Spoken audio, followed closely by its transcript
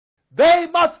They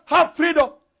must have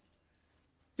freedom.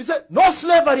 He said, no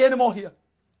slavery anymore here.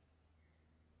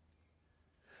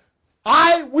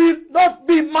 I will not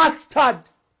be mastered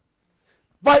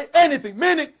by anything.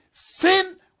 Meaning,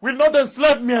 sin will not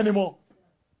enslave me anymore.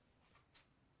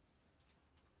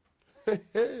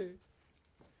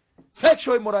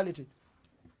 Sexual immorality.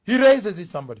 He raises it,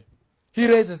 somebody. He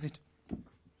raises it.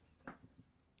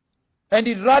 And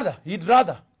he'd rather.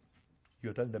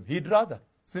 You're telling them, he'd rather.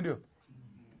 Sindio?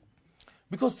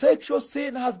 Because sexual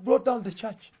sin has brought down the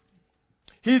church.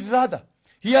 He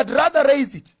had rather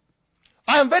raise it.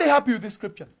 I am very happy with this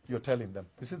scripture. You're telling them.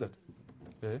 You see that?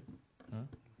 Okay.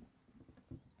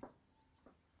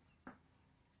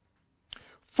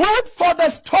 Food for the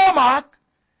stomach,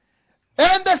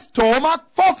 and the stomach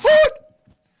for food.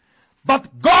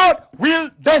 But God will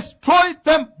destroy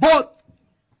them both.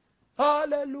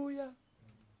 Hallelujah.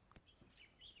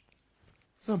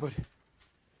 Somebody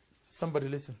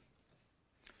listen.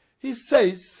 He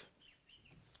says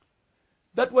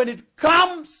that when it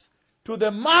comes to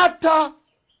the matter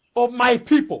of my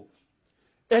people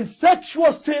and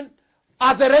sexual sin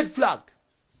as a red flag,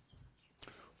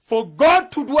 for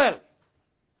God to dwell,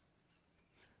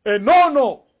 a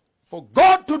no, for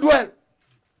God to dwell.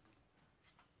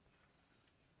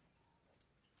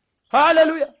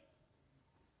 Hallelujah.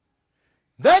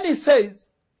 Then he says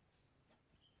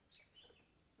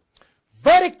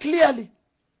very clearly,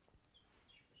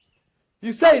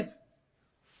 he says,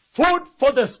 food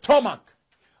for the stomach,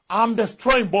 I'm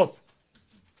destroying both.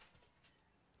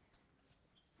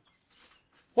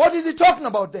 What is he talking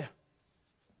about there?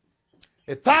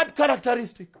 A third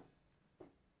characteristic.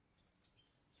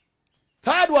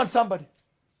 Third one, somebody.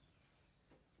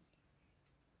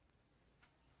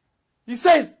 He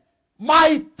says,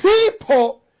 my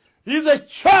people is a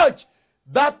church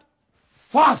that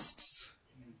fasts.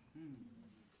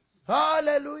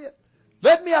 Hallelujah.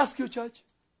 Let me ask you, church.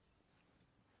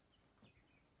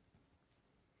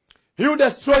 He will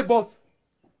destroy both.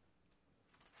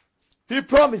 He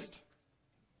promised.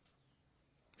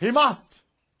 He must.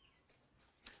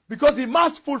 Because he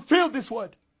must fulfill this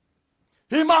word.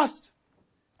 He must.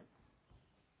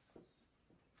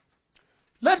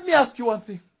 Let me ask you one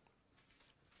thing.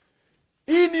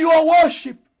 In your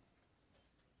worship,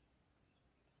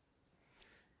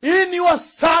 in your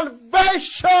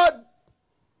salvation,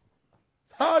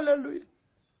 hallelujah,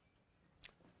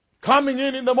 coming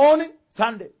in the morning,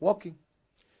 Sunday, walking,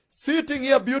 sitting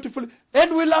here beautifully,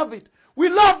 and we love it. We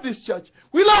love this church.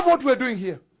 We love what we're doing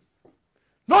here.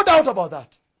 No doubt about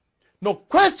that. No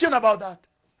question about that.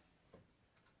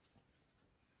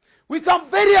 We come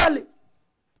very early.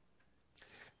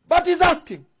 But he's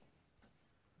asking,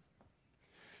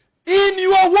 in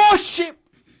your worship,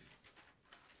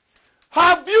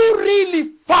 have you really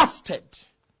fasted?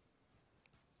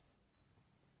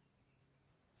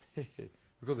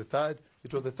 Because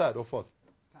it was the third or fourth?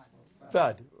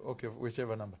 Third. Okay,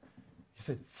 whichever number. He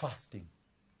said fasting.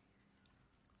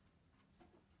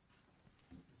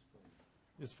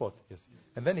 It's fourth, yes.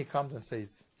 And then he comes and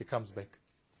says, he comes back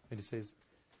and he says,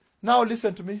 now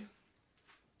listen to me.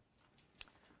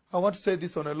 I want to say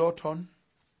this on a low tone.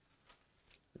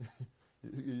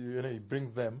 You know, he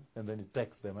brings them and then he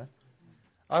takes them.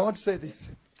 I want to say this.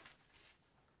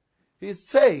 He's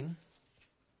saying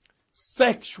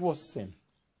sexual sin.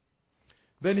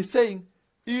 Then he's saying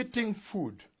eating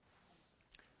food,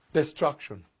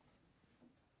 destruction.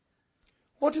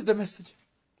 What is the message?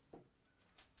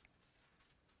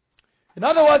 In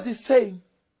other words, he's saying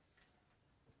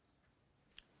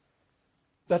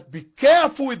that be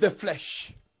careful with the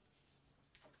flesh.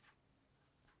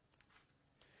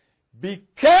 Be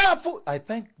careful. I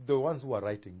thank the ones who are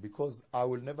writing, because I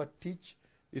will never teach.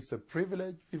 It's a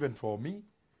privilege even for me.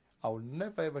 I will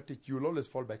never ever teach. You will always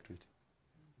fall back to it.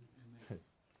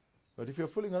 But if you're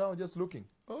fooling around just looking,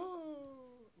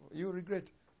 you regret.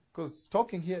 Because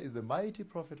talking here is the mighty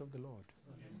prophet of the Lord.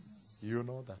 Yes. You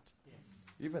know that. Yes.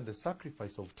 Even the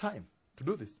sacrifice of time to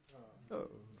do this.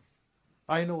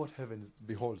 I know what heaven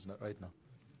beholds right now.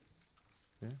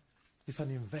 Yeah? It's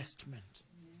an investment.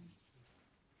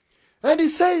 And he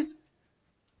says,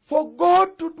 for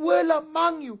God to dwell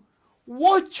among you,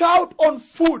 watch out on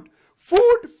food.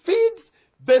 Food feeds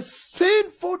the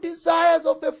sinful desires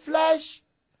of the flesh.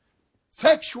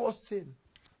 Sexual sin.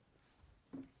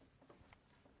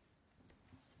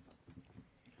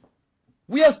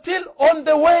 We are still on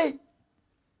the way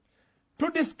to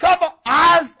discover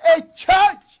as a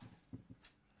church,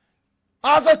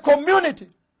 as a community,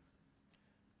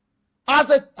 as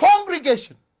a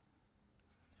congregation,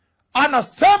 an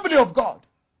assembly of God.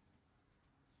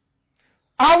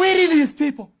 Are we really his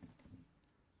people?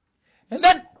 And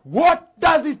then What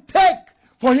does it take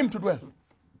for him to dwell?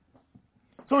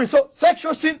 So we saw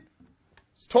sexual sin,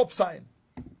 stop sign.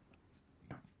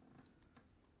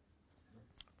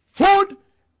 Food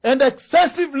and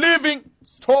excessive living,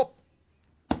 stop.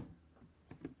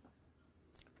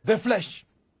 The flesh.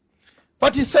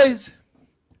 But he says,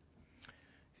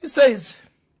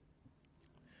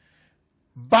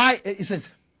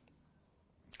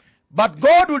 but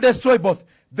God will destroy both.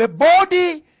 The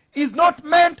body is not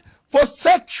meant for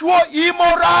sexual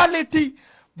immorality,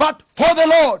 but for the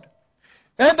Lord.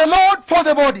 And the Lord for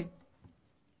the body.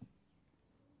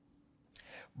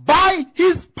 By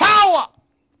his power,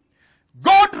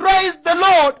 God raised the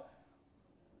Lord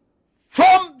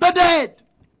from the dead.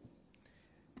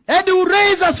 And he will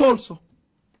raise us also.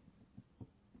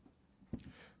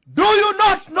 Do you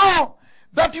not know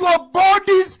that your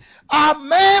bodies are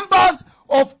members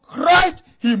of Christ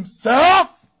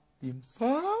himself?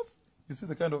 Himself? You see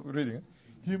the kind of reading?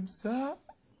 Himself?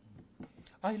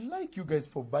 I like you guys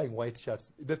for buying white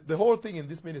shirts. The whole thing in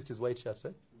this ministry is white shirts,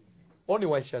 right? Only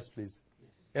white shirts, please.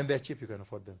 And they're cheap, you can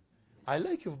afford them. I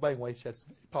like you for buying white shirts.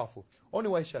 Very powerful. Only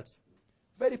white shirts.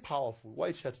 Very powerful.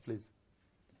 White shirts, please.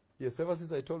 Yes, ever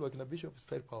since I told Wakina Bishop, it's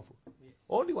very powerful. Yes.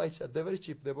 Only white shirts. They're very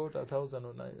cheap. They're about 1,000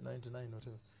 or 99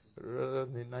 whatever.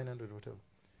 900 whatever.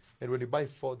 And when you buy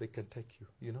 4, they can take you,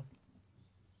 you know.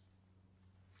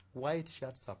 White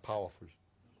shirts are powerful.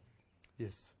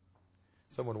 Yes.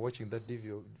 Someone watching that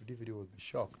DVD will be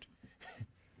shocked.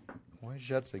 White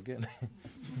shirts again.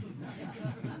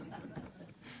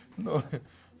 No,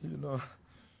 you know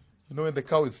when the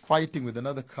cow is fighting with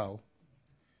another cow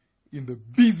in the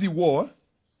busy war,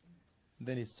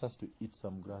 then it starts to eat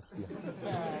some grass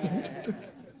here.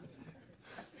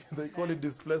 They call it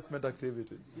displacement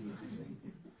activity.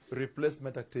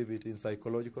 Replacement activity in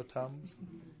psychological terms.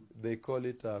 They call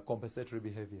it compensatory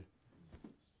behavior.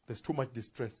 There's too much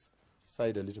distress.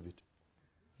 Side a little bit.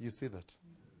 You see that?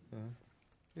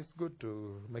 It's good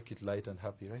to make it light and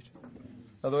happy, right?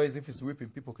 Otherwise, if it's weeping,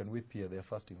 people can weep here. They're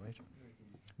fasting, right?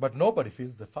 But nobody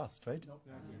feels the fast, right?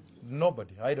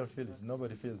 Nobody. I don't feel it.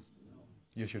 Nobody feels.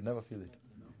 You should never feel it.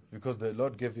 Because the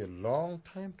Lord gave you a long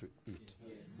time to eat.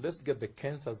 Let's get the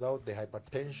cancers out, the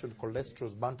hypertension,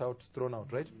 cholesterol burnt out, thrown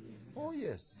out, right? Oh,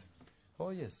 yes.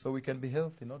 Oh, yes. So we can be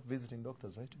healthy, not visiting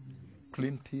doctors, right?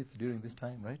 Clean teeth during this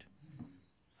time, right?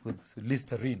 With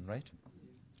Listerine, right?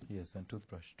 Yes, and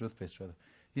toothpaste rather.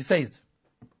 He says,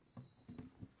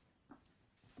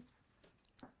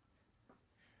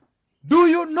 do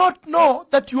you not know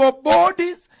that your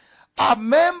bodies are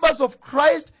members of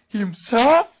Christ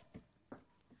himself?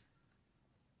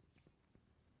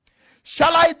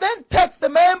 Shall I then take the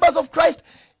members of Christ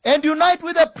and unite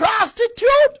with a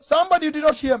prostitute? Somebody did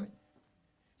not hear me.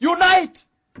 Unite.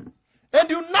 And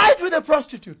unite with a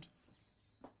prostitute.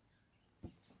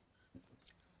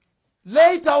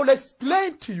 Later I will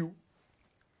explain to you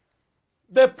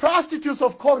the prostitutes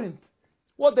of Corinth,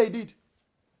 what they did.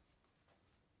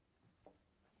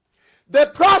 The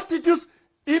prostitutes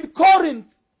in Corinth,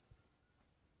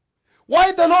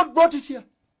 why the Lord brought it here.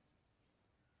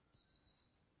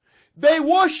 They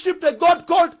worshipped a god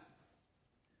called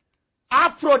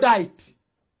Aphrodite,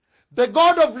 the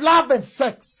god of love and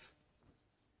sex.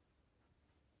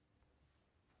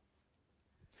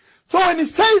 So when he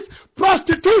says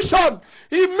prostitution,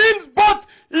 he means both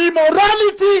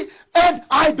immorality and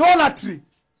idolatry.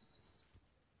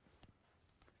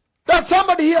 Does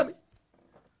somebody hear me?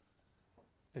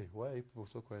 Hey, why are people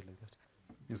so quiet like that?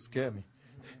 You scare me.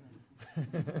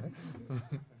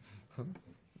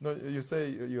 No, you say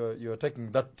you're taking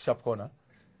that sharp corner.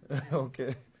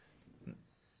 Okay.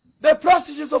 The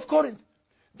prostitutes of Corinth,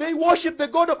 they worship the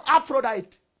god of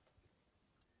Aphrodite.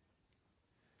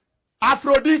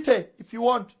 Aphrodite, if you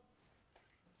want.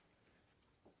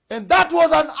 And that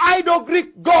was an idol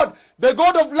Greek god, the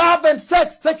god of love and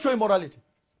sex, sexual immorality.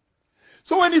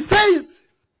 So when he says,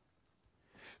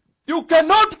 you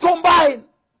cannot combine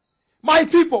my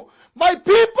people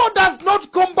does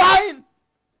not combine.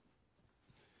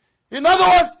 In other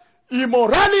words,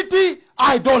 immorality,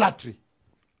 idolatry.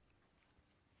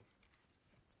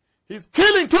 He's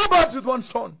killing 2 birds with 1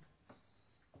 stone.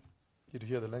 Did you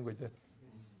hear the language there?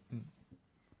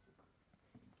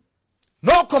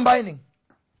 No combining.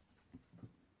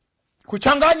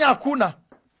 Kuchanganya hakuna.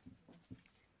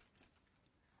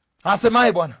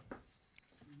 Asemaye Bwana.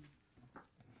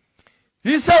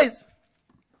 He says,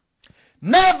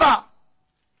 never.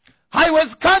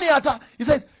 Haiwezekani hata. He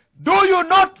says, do you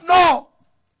not know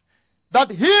that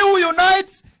he who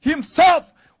unites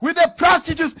himself with a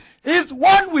prostitute is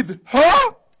one with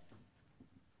her?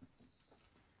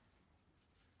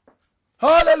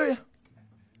 Hallelujah.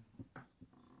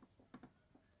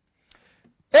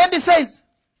 And he says,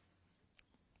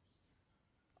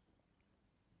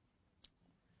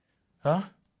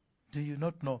 do you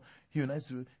not know he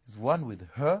unites is one with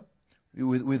her,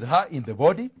 with her in the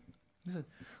body? He said,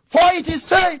 for it is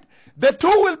said, the two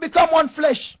will become one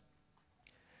flesh.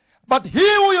 But he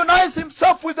who unites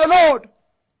himself with the Lord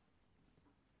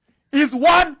is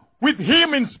one with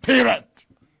him in spirit.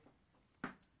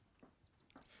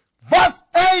 Verse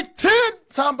 18,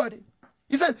 somebody.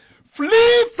 He said,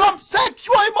 flee from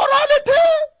sexual immorality.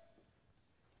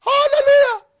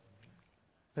 Hallelujah.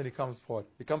 Then he comes forward.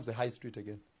 He comes the high street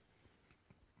again.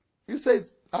 He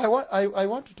says, I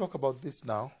want to talk about this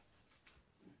now.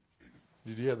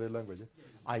 Did you hear the language?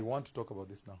 I want to talk about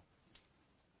this now.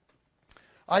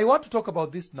 I want to talk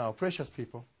about this now, precious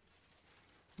people.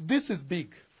 This is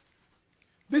big.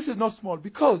 This is not small,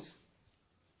 because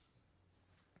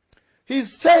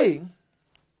he's saying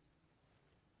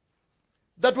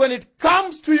that when it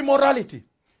comes to immorality,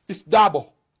 it's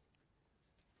double.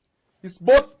 It's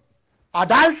both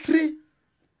adultery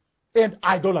and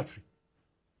idolatry.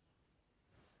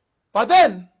 But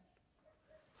then,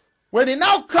 when he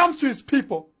now comes to his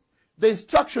people, the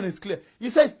instruction is clear. He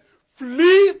says,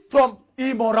 flee from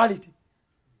immorality.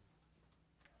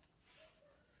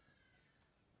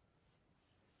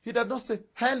 He does not say,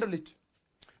 handle it.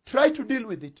 Try to deal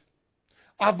with it.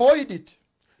 Avoid it.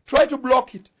 Try to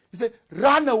block it. He said,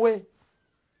 run away.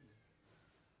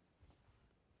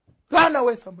 Run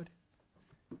away, somebody.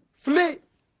 Flee.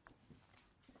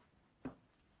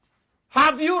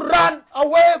 Have you run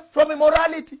away from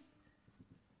immorality?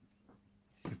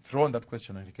 He thrown that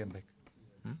question and he came back.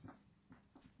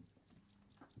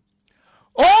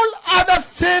 All other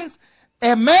sins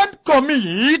a man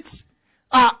commits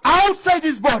are outside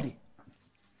his body.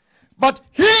 But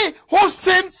he who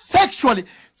sins sexually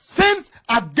sins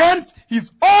against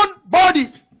his own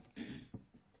body.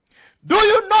 Do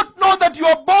you not know that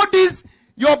your body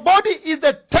is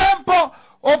the temple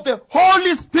of the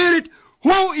Holy Spirit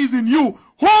who is in you,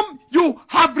 whom you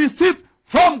have received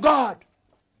from God?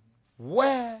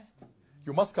 Where?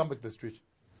 You must come back to the street.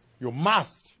 You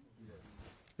must.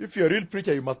 If you're a real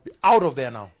preacher, you must be out of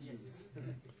there now. Yes.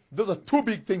 Those are two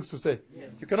big things to say. Yes.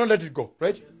 You cannot let it go,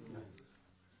 right? Yes.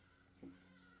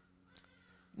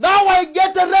 Now I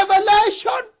get a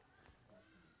revelation.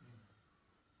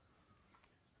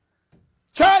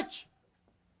 Church,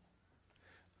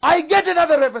 I get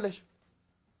another revelation.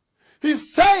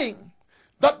 He's saying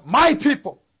that my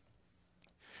people,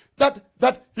 that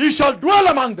he shall dwell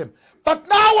among them. But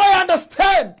now I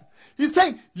understand. He's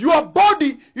saying your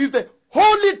body is the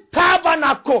holy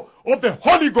tabernacle of the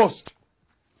Holy Ghost.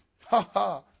 Ha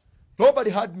ha. Nobody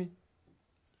heard me.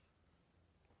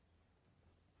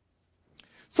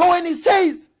 So when he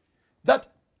says that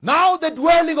now the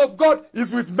dwelling of God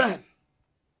is with men,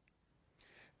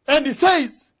 and he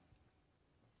says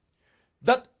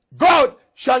that God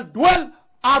shall dwell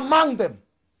among them,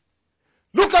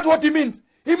 look at what he means.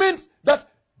 He means that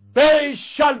they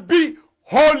shall be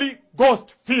Holy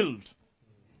Ghost filled.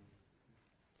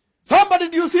 Somebody,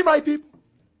 do you see my people?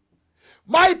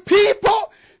 My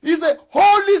people is a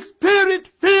Holy Spirit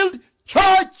filled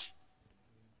church.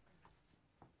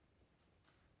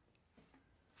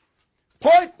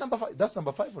 Point number 5. That's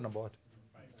number 5 or number what?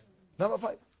 Number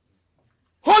 5.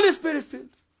 Holy Spirit filled.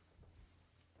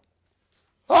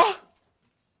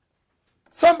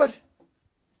 Somebody.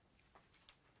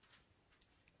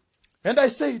 And I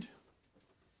said,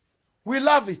 we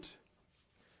love it.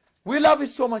 We love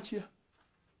it so much here.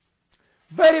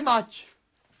 Very much.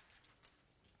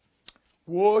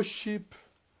 Worship.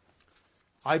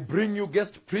 I bring you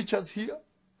guest preachers here.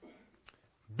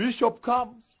 Bishop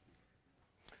comes.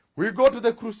 We go to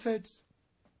the crusades.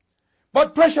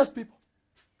 But precious people,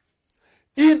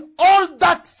 in all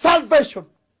that salvation,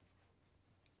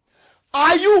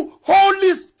 are you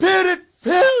Holy Spirit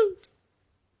filled?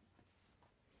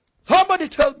 Somebody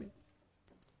tell me.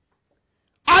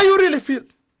 Are you really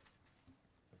filled?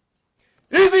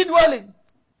 Is he dwelling?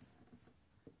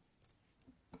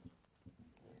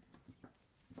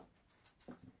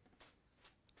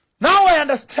 Now I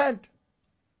understand.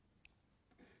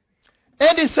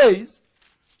 And he says,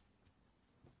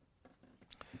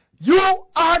 you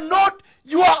are not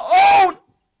your own.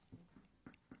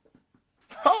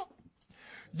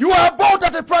 You are bought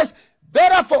at a price.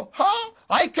 Therefore,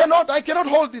 I cannot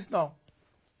hold this now.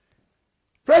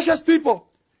 Precious people,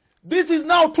 this is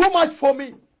now too much for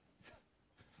me.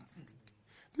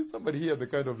 Did somebody hear the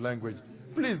kind of language?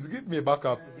 Please give me a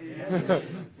backup.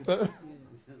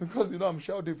 Because, I'm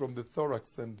shouting from the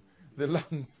thorax and the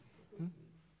lungs.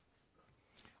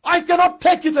 I cannot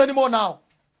take it anymore now.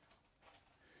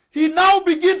 he now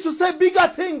begins to say bigger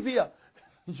things here.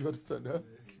 You understand? Huh?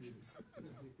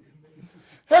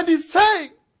 And he's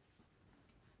saying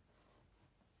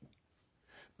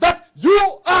that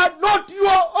you are not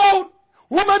your own.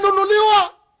 Umenunuliwa.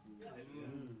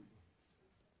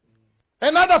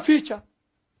 Another feature.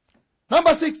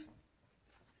 Number 6.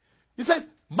 He says,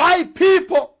 my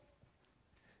people.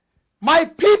 My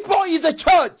people is a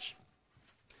church.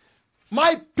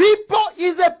 My people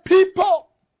is a people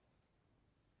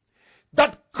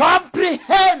that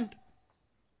comprehend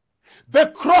the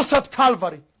cross at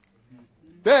Calvary.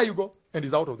 There you go. And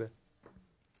he's out of there.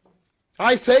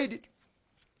 I said it.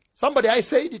 Somebody, I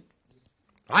said it.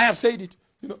 I have said it.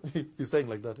 You know, he's saying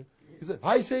like that. He said,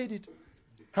 I said it.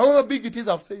 However big it is,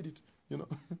 I've said it. You know.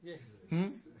 Yes.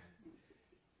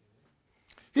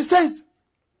 He says,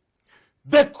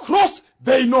 the cross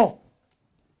they know.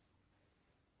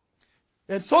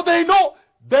 And so they know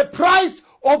the price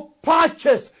of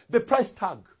purchase, the price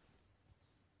tag.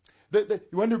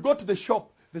 When you go to the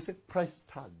shop, they say price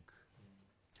tag.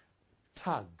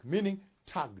 Tag, meaning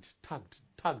tagged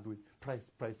with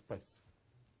price.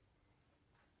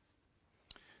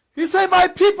 He said, my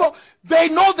people, they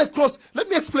know the cross. Let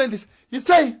me explain this. He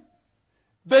said,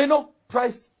 they know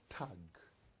price tag.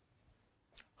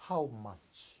 How much?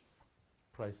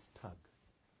 Price tag.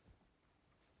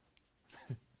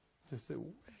 They say,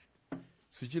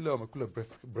 Sijile wamekula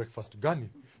breakfast gani?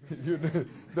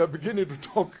 They're beginning to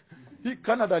talk. Hii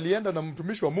Canada alienda na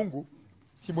mtumishi wa Mungu,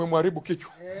 kimemharibu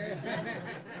kichwa.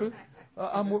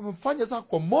 Amefanya sana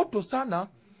kwa moto sana.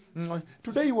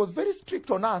 Today he was very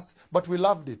strict on us, but we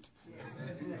loved it.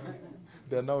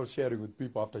 They are now sharing with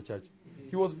people after church.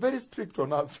 He was very strict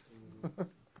on us.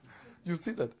 You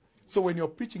see that? So when you're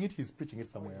preaching it, he's preaching it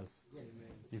somewhere else.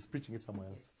 He's preaching it somewhere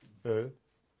else.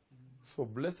 So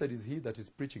blessed is he that is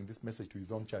preaching this message to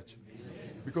his own church.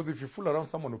 Because if you fool around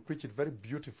someone who preach it very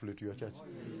beautifully to your church,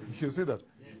 you see that?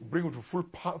 Bring it to full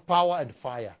power and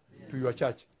fire to your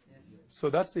church. So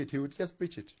that's it. He would just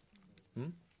preach it.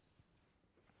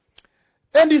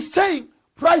 And he's saying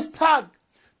price tag,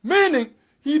 meaning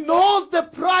he knows the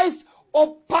price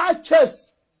of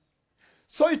purchase.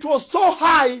 So it was so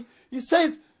high, he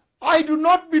says, I do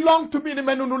not belong to me,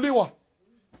 nimenunuliwa.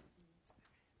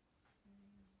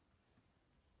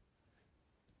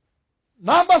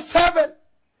 Number 7,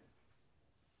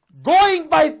 going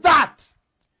by that,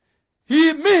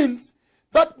 he means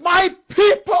that my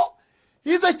people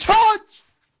is a church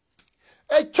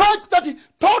that is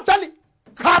totally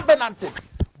covenanted,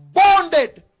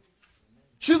 bonded.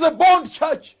 She's a bond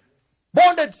church,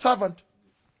 bonded servant.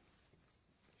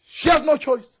 She has no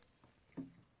choice.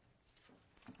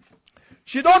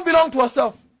 She don't belong to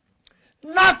herself.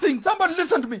 Nothing. Somebody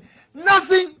listen to me.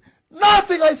 Nothing.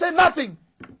 I say nothing.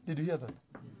 Did you hear that?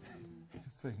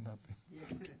 He's saying nothing.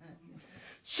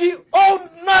 She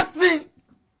owns nothing.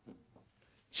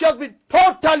 She has been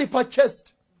totally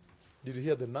purchased. Did you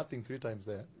hear the nothing 3 times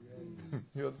there?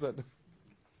 Yes. You understand?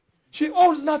 She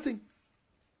owns nothing.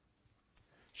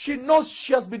 She knows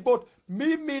she has been bought.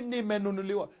 Mimi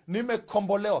nimenunuliwa,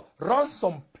 nimekombolewa,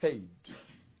 ransom paid.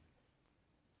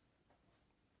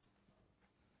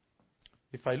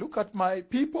 If I look at my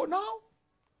people now,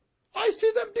 I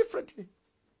see them differently.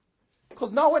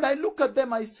 Because now when I look at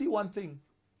them, I see one thing.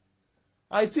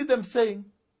 I see them saying,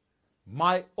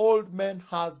 my old man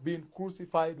has been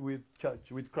crucified with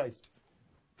Christ.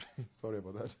 Sorry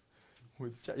about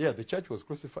that. The church was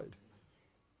crucified.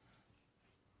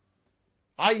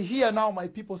 I hear now my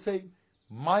people saying,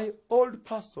 my old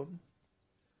person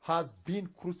has been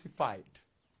crucified.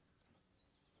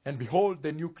 And behold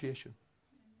the new creation.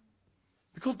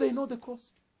 Because they know the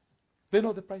cross. They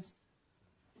know the price.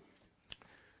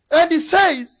 And he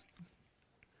says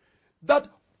that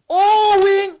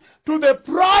owing to the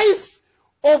price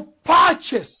of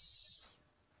purchase,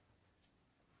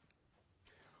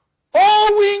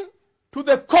 owing to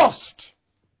the cost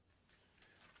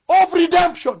of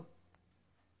redemption,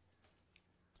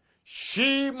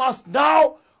 she must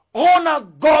now honor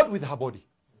God with her body.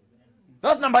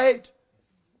 That's number 8.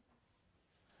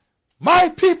 My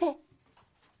people.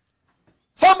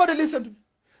 Somebody listen to me.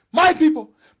 My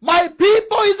people. My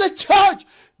people is a church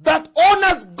that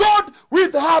honors God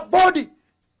with her body.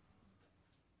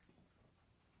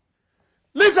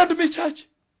 Listen to me, church.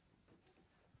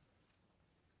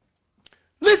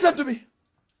 Listen to me.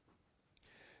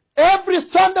 Every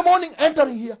Sunday morning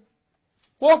entering here,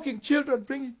 walking children,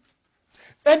 bringing.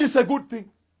 And it's a good thing.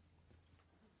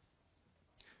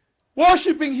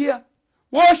 Worshipping here.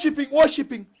 Worshipping.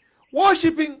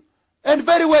 And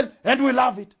very well. And we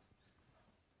love it.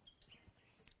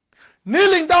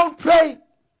 Kneeling down, praying.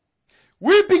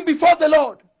 Weeping before the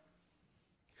Lord.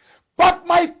 But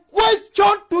my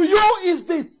question to you is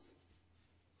this.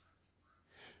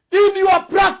 In your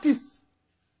practice,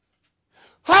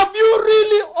 have you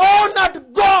really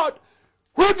honored God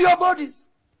with your bodies?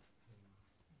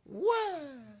 Well,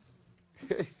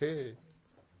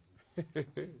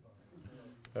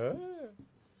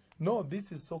 no,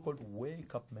 this is so-called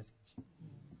wake-up message.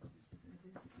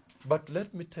 But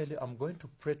let me tell you, I'm going to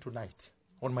pray tonight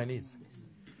on my knees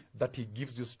that he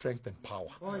gives you strength and power.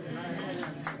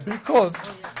 Because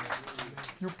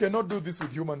you cannot do this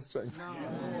with human strength.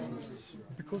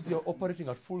 Because you're operating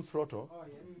at full throttle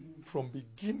from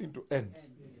beginning to end.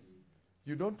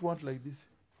 You don't want like this.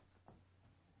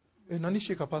 Nani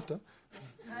shika pastor?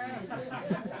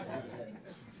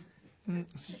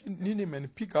 Nini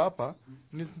menipiga hapa,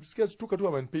 nisikia stuka tu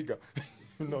amenipiga.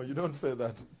 No, you don't say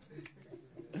that.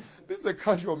 This is a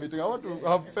casual meeting. I want to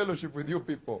have fellowship with you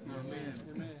people.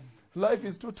 Amen. Life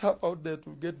is too tough out there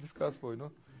to get this gospel, you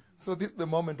know. So this is the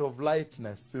moment of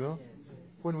lightness, you know,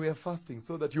 when we are fasting,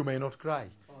 so that you may not cry.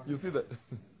 You see that?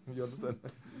 You understand?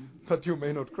 That you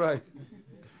may not cry.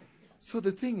 So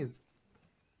the thing is,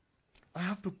 I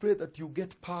have to pray that you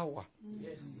get power.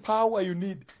 Yes. Power you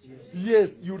need.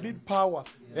 Yes, you need power.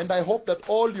 And I hope that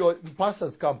all your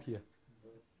pastors come here.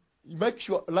 Make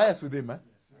sure, liars with him, eh?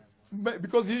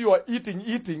 Because here you are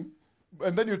eating,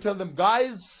 and then you tell them,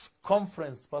 guys,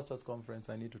 pastors' conference,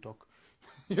 I need to talk.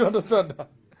 You understand that?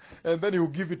 And then you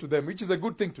give it to them, which is a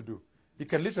good thing to do. He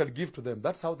can literally give to them.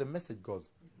 That's how the message goes.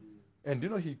 And you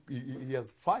know, he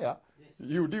has fire.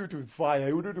 You do it with fire.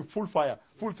 You do it with full fire,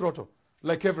 full throttle,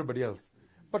 like everybody else.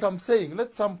 But I'm saying,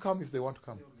 let some come if they want to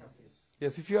come.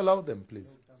 Yes, if you allow them,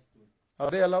 please.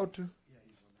 Are they allowed to?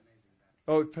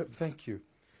 Oh, thank you.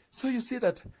 So you see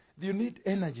that you need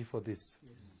energy for this.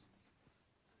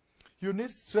 You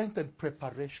need strength and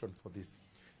preparation for this.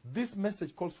 This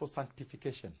message calls for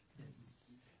sanctification.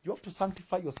 You have to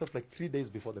sanctify yourself like 3 days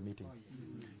before the meeting.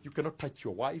 You cannot touch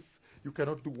your wife. You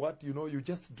cannot do what? You know, you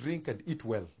just drink and eat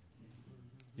well.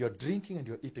 You're drinking and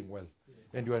you're eating well.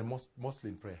 And you are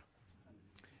mostly in prayer.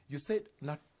 You said,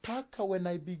 Nataka, when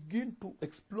I begin to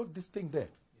explode this thing there,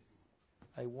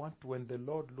 I want when the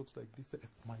Lord looks like this,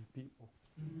 my people.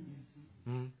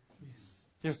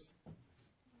 Yes.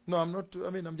 No, I'm not,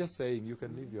 I'm just saying, you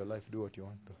can live your life, do what you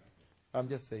want to. I'm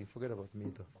just saying, forget about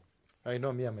me though. I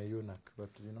know me, I'm a eunuch, but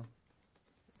you know,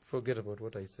 forget about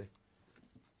what I say.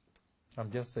 I'm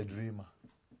just a dreamer.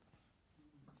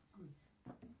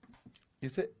 You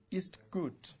say, it's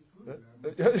good.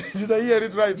 Did I hear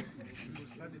it right?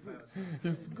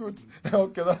 It's good.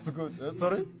 Okay, that's good.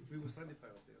 Sorry? We will sanctify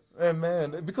ourselves.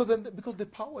 Amen. Because the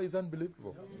power is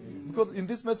unbelievable. Because in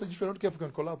this message, if you're not careful, you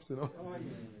can collapse, you know.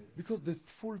 Because the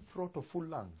full throttle, full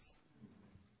lungs.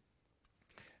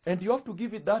 And you have to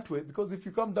give it that way, because if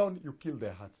you come down, you kill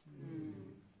their hearts.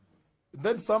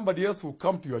 Then somebody else will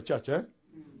come to your church, eh?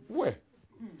 Where?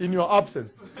 In your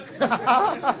absence.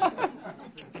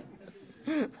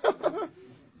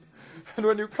 And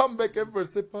when you come back, everybody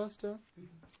say, Pastor,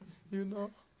 you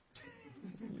know,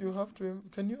 you have to,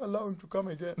 can you allow him to come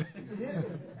again?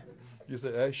 You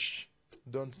say, shh,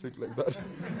 don't speak like that.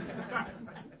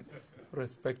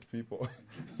 Respect people.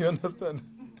 You understand?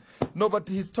 No, but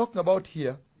he's talking about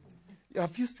here.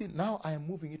 Have you seen? Now I am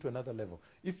moving it to another level.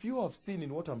 If you have seen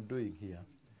in what I'm doing here,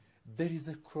 there is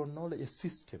a chronology, a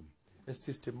system, a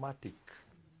systematic.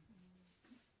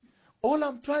 All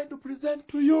I'm trying to present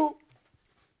to you,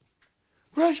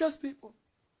 precious people,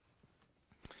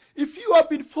 if you have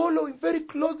been following very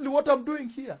closely what I'm doing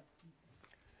here,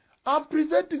 I'm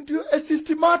presenting to you a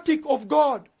systematic of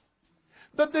God.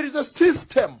 That there is a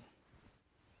system.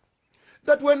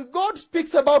 That when God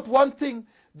speaks about one thing,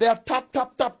 there are tap,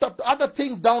 other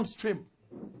things downstream.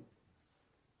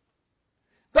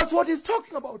 That's what he's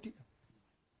talking about here.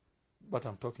 But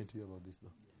I'm talking to you about this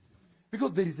though.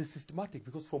 Because there is a systematic,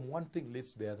 because from one thing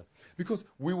leads to the other. Because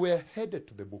we were headed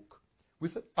to the book. We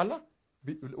said, Allah,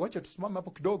 watch it, simama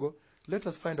hapo kidogo, let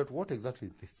us find out what exactly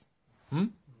is this.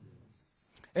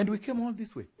 And we came all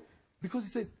this way. Because he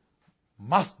says,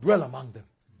 must dwell among them.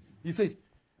 He says,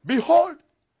 behold,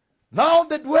 now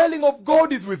the dwelling of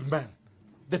God is with men.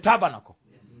 The tabernacle.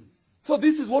 So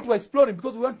this is what we're exploring,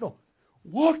 because we want to know,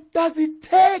 what does it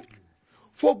take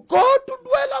for God to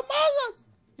dwell among us?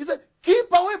 He said, keep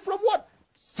away from what?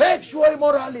 Sexual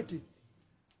immorality.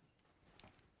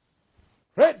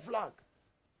 Red flag.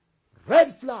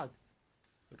 Red flag.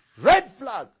 Red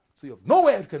flag. So you have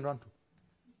nowhere you can run to.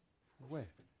 Where?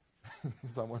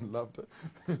 Someone laughed.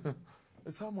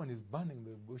 Someone is burning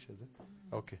the bushes.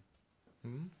 Eh? Okay.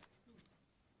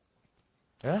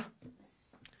 Yeah?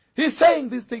 He's saying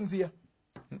these things here.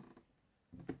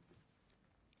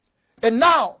 And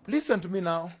now, listen to me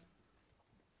now.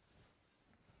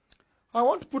 I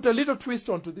want to put a little twist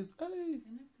onto this. Hey.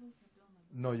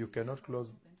 No, you cannot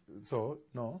close. So,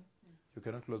 no, you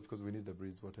cannot close because we need the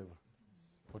breeze,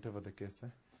 whatever the case.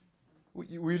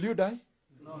 Will you die?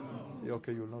 No.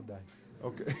 Okay, you will not die.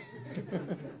 Okay.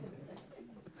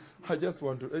 I just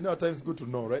want to, at times it's good to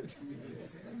know, right?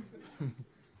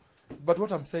 But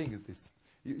what I'm saying is this.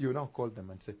 You now call them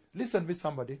and say, listen to me,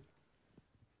 somebody.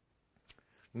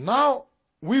 Now,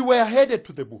 we were headed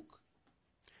to the book.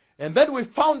 And then we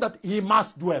found that he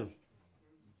must dwell.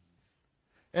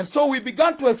 And so we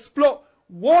began to explore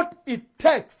what it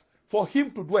takes for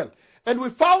him to dwell. And we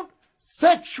found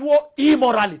sexual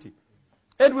immorality.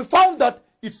 And we found that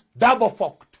it's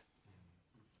double-forked.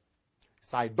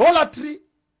 It's idolatry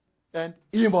and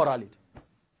immorality.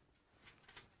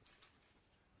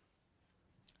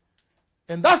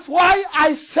 And that's why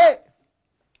I say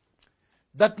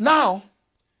that now,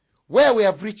 where we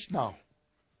have reached now,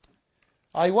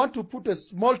 I want to put a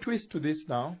small twist to this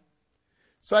now,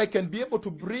 so I can be able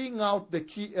to bring out the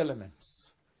key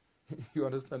elements. You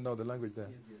understand now the language there?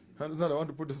 Yes. Understand? I want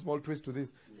to put a small twist to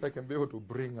this, so I can be able to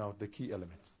bring out the key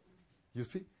elements. You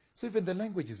see? So even the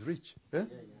language is rich. Eh?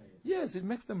 Yes, it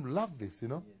makes them love this,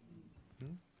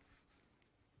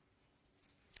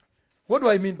 What do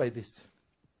I mean by this?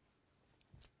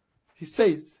 He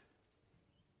says,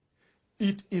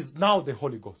 it is now the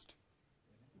Holy Ghost.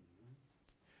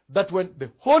 That when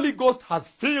the Holy Ghost has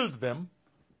filled them,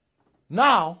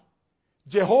 now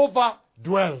Jehovah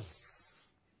dwells.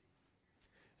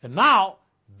 And now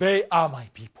they are my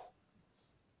people.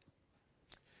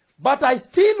 But I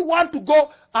still want to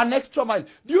go an extra mile.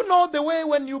 Do you know the way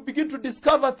when you begin to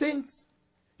discover things,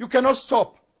 you cannot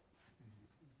stop?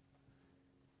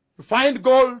 You find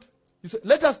gold, you say,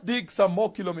 let us dig some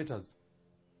more kilometers.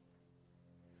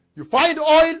 You find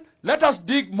oil, let us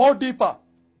dig more deeper.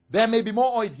 There may be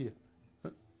more oil here.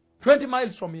 20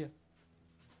 miles from here.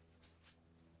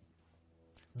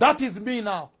 That is me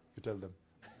now, you tell them.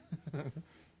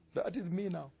 That is me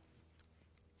now.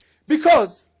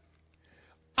 Because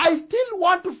I still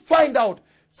want to find out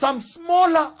some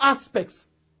smaller aspects.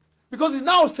 Because he's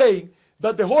now saying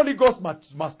that the Holy Ghost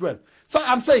must dwell. So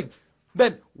I'm saying,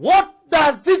 then what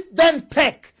does it then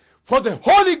take for the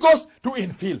Holy Ghost to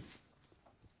infill?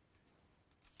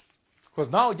 Because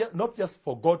now, not just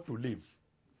for God to live,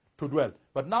 to dwell,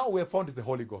 but now we have found is the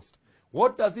Holy Ghost.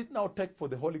 What does it now take for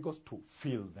the Holy Ghost to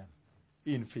fill them?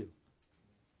 Infill.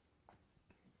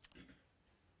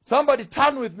 Somebody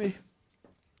turn with me.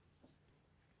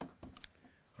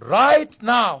 Right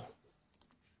now.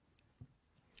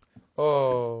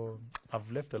 Oh, I've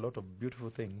left a lot of beautiful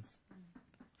things.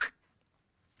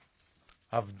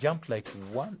 I've jumped like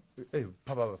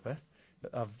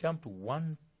I've jumped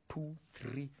 1, 2,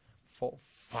 3, 4,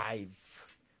 5.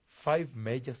 5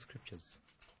 major scriptures.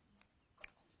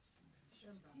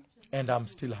 And I'm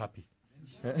still happy.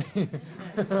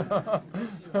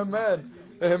 Amen.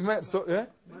 Amen. So,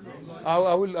 I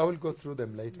will go through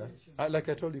them later. Like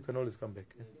I told you, you can always come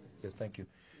back. Yes, thank you.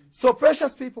 So,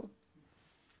 precious people,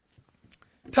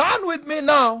 turn with me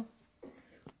now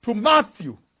to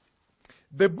Matthew.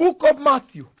 The book of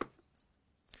Matthew.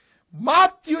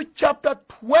 Matthew chapter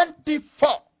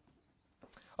 24.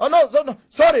 Oh, no,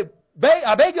 sorry.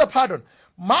 I beg your pardon.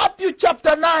 Matthew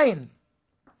chapter 9.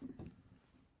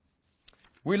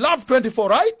 We love 24,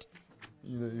 right?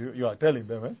 You are telling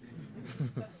them,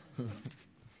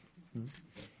 eh?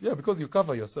 Yeah, because you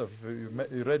cover yourself.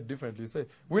 If you read differently, you say,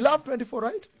 we love 24,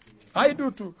 right? I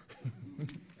do too.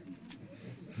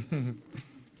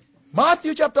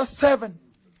 Matthew chapter 7.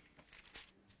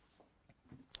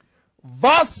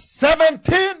 Verse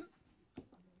 17.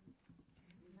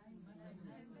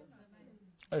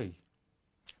 Hey.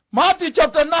 Matthew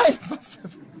chapter 9. Verse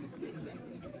 7.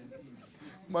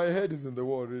 My head is in the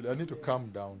wall, really. I need to calm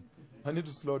down. I need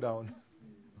to slow down.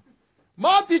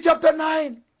 Matthew chapter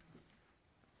 9.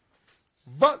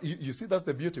 You see, that's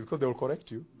the beauty, because they will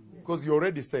correct you. Because you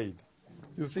already said.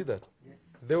 You see that? Yes.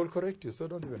 They will correct you, so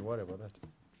don't even worry about that.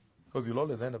 Because you'll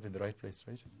always end up in the right place,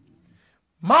 right?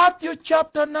 Matthew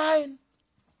chapter 9.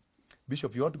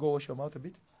 Bishop, you want to go wash your mouth a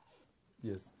bit?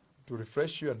 Yes. To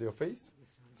refresh you and your face?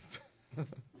 Yes.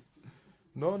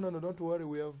 No, don't worry.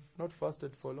 We have not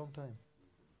fasted for a long time.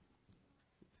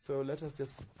 So let us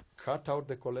just cut out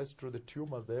the cholesterol, the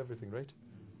tumors, the everything, right?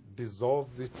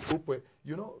 Dissolves it.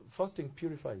 You know, fasting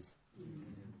purifies.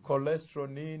 Cholesterol,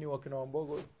 nini,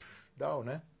 wakinawambogo, down,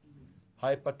 eh?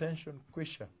 Hypertension,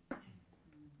 kwisha.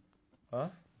 Huh?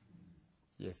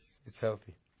 Yes, it's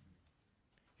healthy.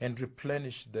 And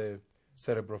replenish the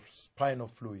cerebrospinal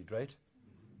fluid, right?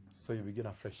 So you begin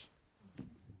afresh.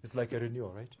 It's like a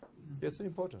renewal, right? Yes, so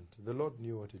important. The Lord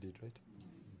knew what he did, right?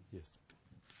 Yes.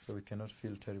 So we cannot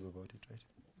feel terrible about it, right?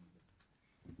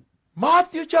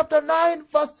 Matthew chapter 9,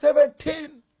 verse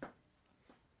 17.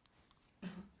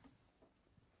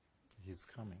 He's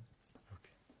coming.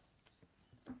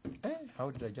 Okay. Hey,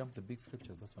 how did I jump the big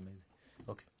scriptures? That's amazing.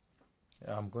 Okay.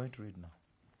 I'm going to read now.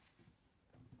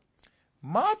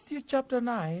 Matthew chapter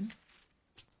 9,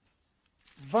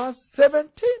 verse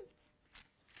 17.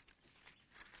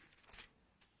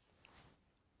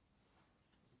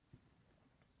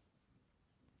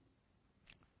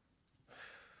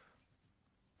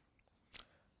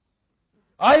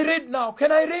 I read now.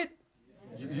 Can I read?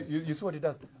 You see what he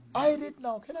does? I read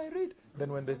now. Can I read?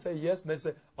 Then when they say yes, they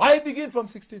say, I begin from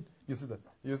 16. You see that?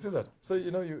 You see that? So, you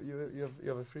know, you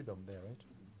have a freedom there, right?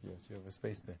 Yes, you have a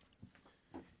space there.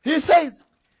 He says,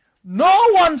 no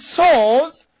one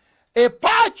sews a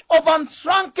patch of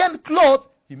unshrunken cloth.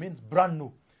 He means brand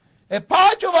new. A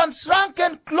patch of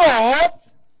unshrunken cloth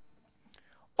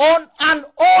on an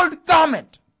old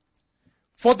garment.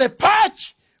 For the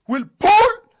patch will pull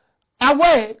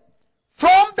away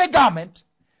from the garment,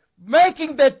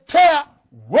 making the tear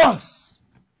worse.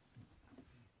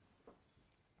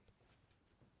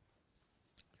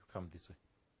 You come this way.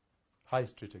 High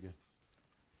Street again.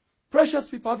 Precious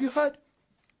people, have you heard?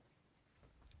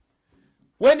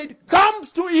 When it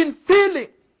comes to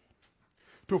infilling,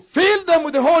 to fill them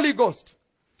with the Holy Ghost,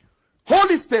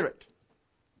 Holy Spirit,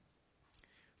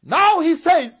 now he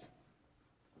says,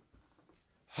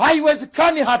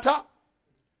 haiwezekani hata,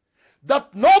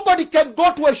 that nobody can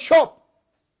go to a shop,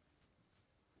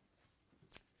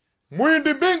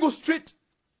 Mwindi Mbingu Street,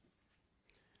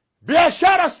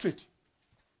 Biashara Street,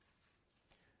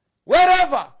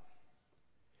 wherever,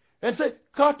 and say,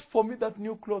 cut for me that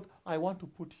new cloth I want to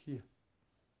put here.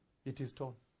 It is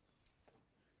torn.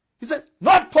 He says,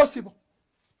 not possible.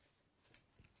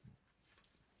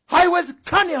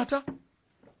 Haiwezekani hata.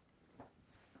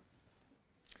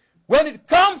 When it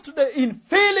comes to the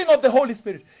infilling of the Holy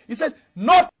Spirit, he says,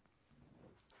 not.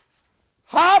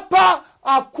 Hapa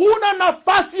hakuna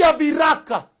nafasi ya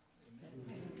viraka.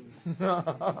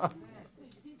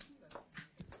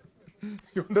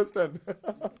 You understand?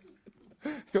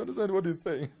 You understand what he's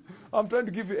saying? I'm trying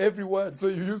to give you every word, so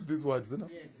you use these words. You know?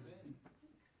 Yes.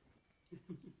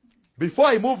 Before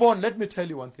I move on, let me tell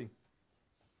you one thing.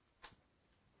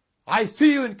 I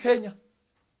see you in Kenya.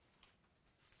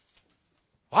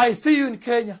 I see you in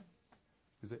Kenya.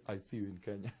 You say, I see you in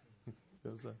Kenya.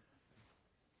 You understand?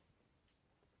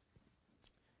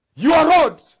 Your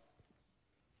roads.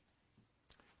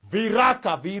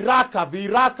 Viraka, viraka,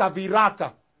 viraka,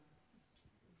 viraka.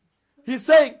 He's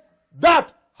saying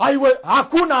that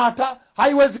hakuna hata,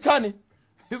 haiwezekani.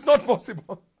 It's not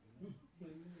possible.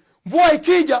 Mvua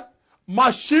ikija,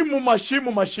 mashimu,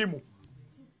 mashimu, mashimu.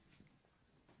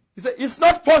 He says, it's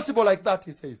not possible like that,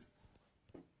 he says.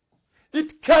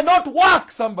 It cannot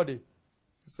work, somebody.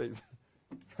 He says.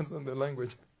 That's on the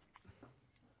language.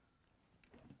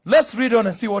 Let's read on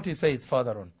and see what he says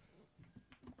further on.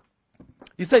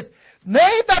 He says,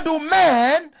 neither do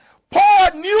men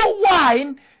pour new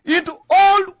wine into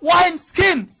old wine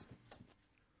skins.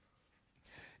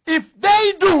 If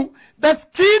they do, the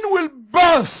skin will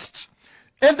burst,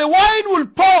 and the wine will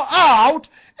pour out,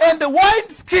 and the wine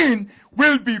skin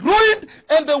will be ruined,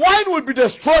 and the wine will be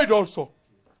destroyed also.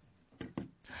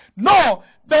 No,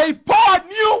 they pour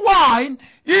new wine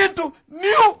into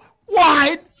new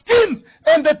wine skins,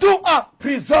 and the two are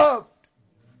preserved.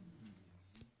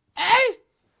 Eh?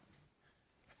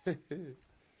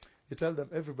 You tell them,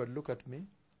 everybody look at me.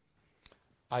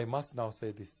 I must now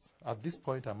say this. At this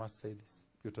point, I must say this.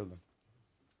 You tell them.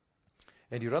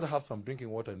 And you rather have some drinking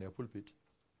water in their pulpit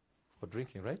for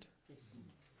drinking, right? Yes.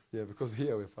 Yeah, because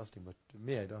here we're fasting, but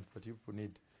me I don't, but you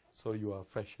need, so you are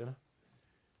fresh, you know?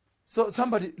 So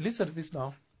somebody, listen to this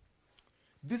now.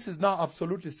 This is now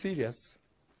absolutely serious.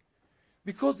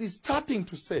 Because he's starting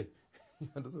to say, you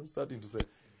understand, starting to say,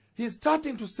 he's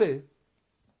starting to say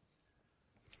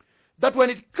that when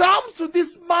it comes to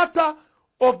this matter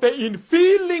of the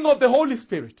infilling of the Holy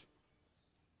Spirit,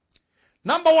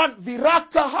 number one,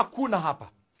 viraka hakuna hapa.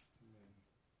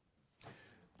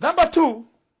 Number two,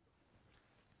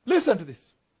 listen to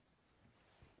this.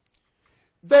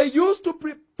 They used to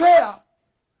prepare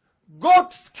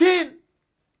goat skin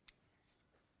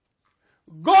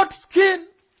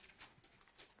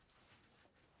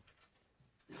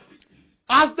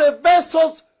as the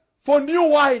vessels for new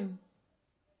wine.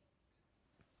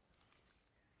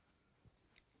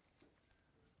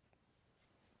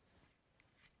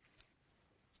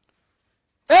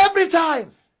 Every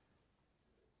time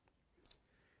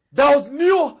there was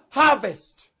new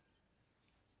harvest,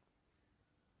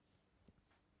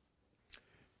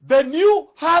 The new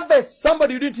harvest.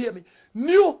 Somebody, you didn't hear me.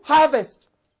 New harvest.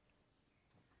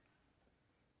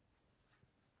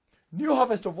 New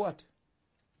harvest of what?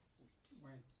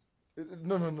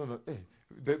 No. Hey,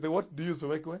 the what do you use to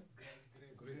make wine?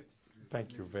 Grapes.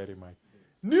 Thank you very much.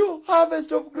 New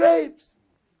harvest of grapes.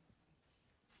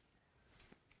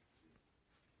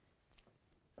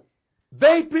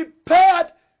 They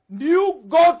prepared new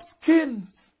goat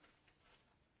skins.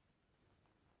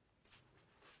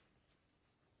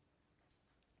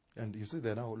 And you see,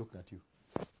 they're now looking at you.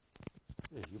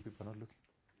 Hey, you people are not looking.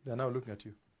 They're now looking at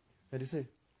you. And you say,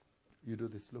 you do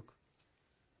this, look.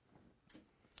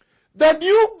 The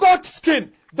new goat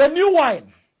skin, the new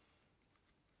wine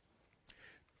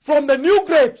from the new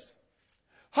grapes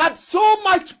had so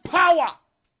much power.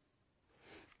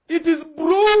 It is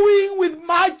brewing with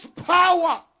much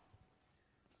power.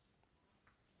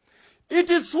 It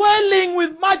is swelling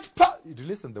with much power. You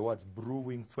listen to the words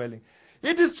brewing, swelling.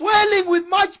 It is swelling with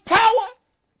much power.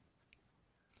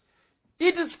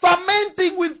 It is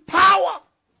fermenting with power.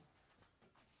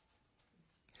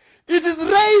 It is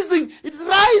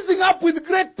rising up with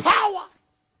great power.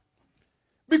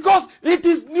 Because it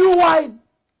is new wine.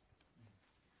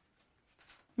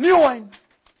 New wine.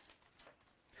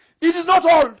 It is not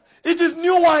old. It is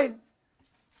new wine.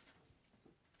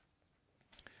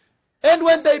 And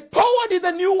when they poured in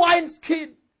the new wine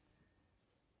skin,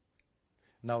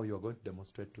 now you are going to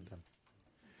demonstrate to them.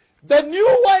 The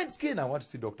new wine skin, I want to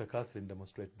see Dr. Catherine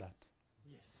demonstrate that.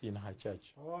 Yes. In her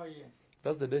church. Oh, yes.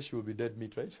 That's the day she will be dead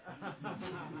meat, right?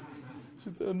 She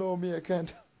said, no, me, I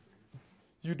can't.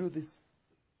 You do this.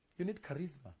 You need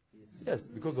charisma. Yes,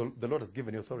 because the Lord has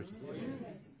given you authority.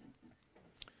 Yes.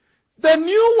 The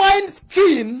new wine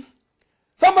skin,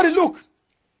 somebody look,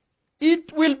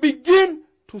 it will begin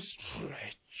to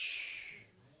stretch.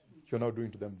 You're now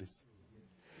doing to them this.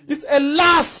 It's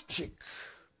elastic.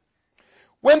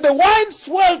 When the wine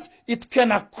swells, it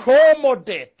can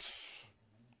accommodate.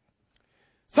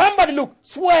 Somebody look,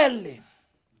 swelling,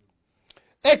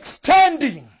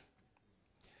 extending,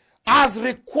 as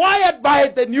required by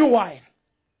the new wine.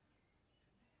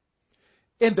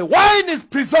 And the wine is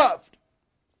preserved,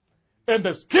 and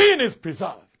the skin is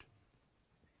preserved.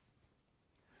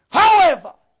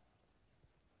 However,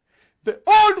 the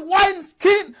old wine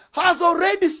skin has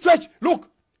already stretched. Look,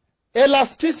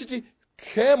 elasticity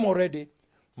came already,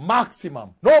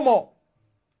 maximum, no more.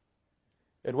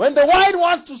 And when the wine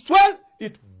wants to swell,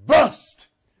 it burst.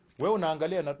 Wewe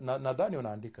unaangalia nadhani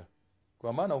unaandika.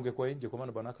 Kwa maana ungekuwa nje, kwa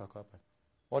maana banaka hapa.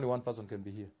 Only one person can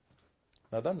be here.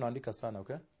 Nadhani unaandika sana,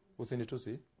 okay?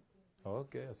 Usinitusi.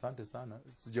 Okay, asante sana.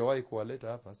 Sijawahi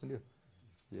kuwaleta hapa, si ndio?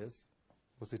 Yes.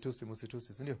 Musitusi,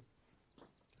 si ndio?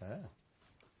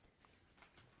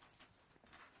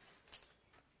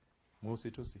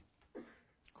 Musitusi.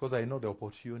 Because I know the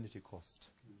opportunity cost.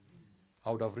 I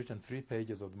would have written 3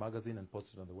 pages of the magazine and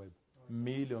posted on the web.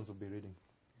 Millions will be reading.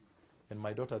 And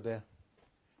my daughter there,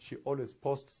 she always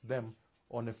posts them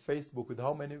on a Facebook with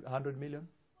how many? 100 million?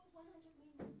 100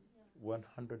 million. Yeah.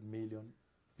 100 million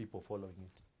people following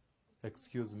it.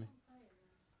 Excuse me.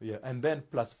 Yeah, and then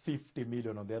plus 50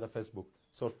 million on the other Facebook.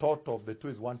 So total of the two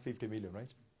is 150 million, right?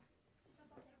 It's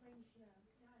about that range, yeah.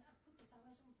 I put the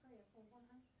salvation prayer for about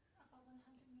 100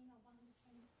 million,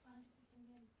 120, 150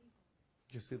 million people.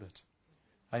 You see that?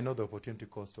 I know the opportunity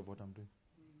cost of what I'm doing.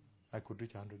 I could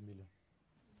reach 100 million.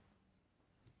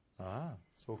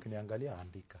 So ukiniangalia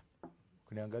andika.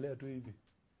 Ukiniangalia tu hivi.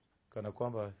 Kana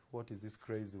kwamba, what is this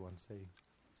crazy one saying?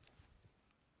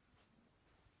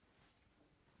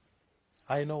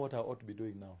 I know what I ought to be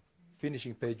doing now.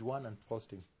 Finishing page 1 and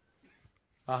posting.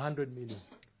 100 million.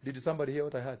 Did somebody hear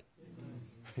what I had?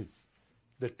 Yes.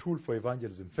 The tool for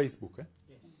evangelism, Facebook. Eh?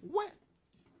 Yes. Where?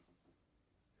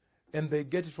 And they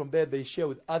get it from there, they share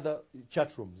with other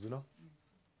chat rooms, you know.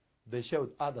 They share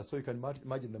with others, so you can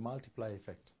imagine the multiply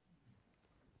effect.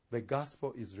 The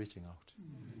gospel is reaching out.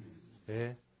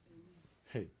 Yes.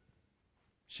 Hey.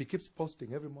 She keeps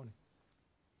posting every morning.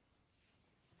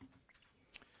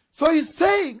 So he's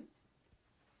saying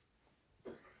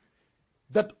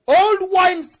that old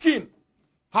wine skin,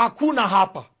 hakuna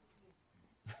hapa.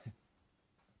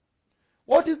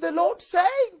 What is the Lord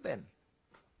saying then?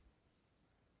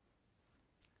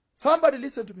 Somebody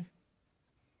listen to me.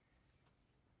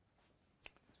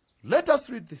 Let us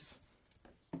read this.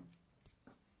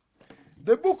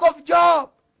 The book of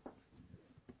Job,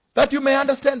 that you may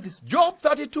understand this. Job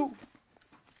 32.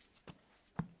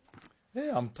 Hey,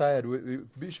 I'm tired.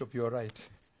 Bishop, you're right.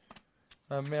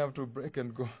 I may have to break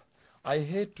and go. I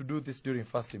hate to do this during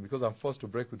fasting because I'm forced to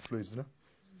break with fluids, you know.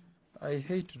 I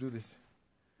hate to do this.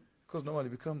 Because normally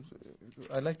it becomes,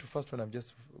 I like to fast when I'm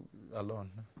just alone.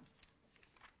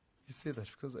 You see that?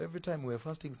 Because every time we're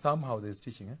fasting, somehow there's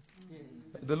teaching. Eh? Yes.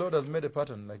 The Lord has made a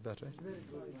pattern like that, right?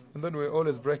 And then we're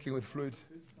always breaking with fluid.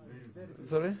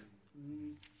 Sorry?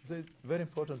 So it's very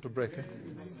important to break. Eh?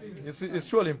 You see, it's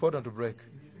surely important to break.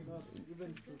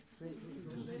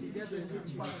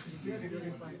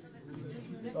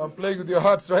 I'm playing with your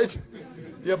hearts, right?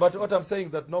 Yeah, but what I'm saying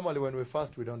that normally when we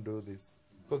fast, we don't do this.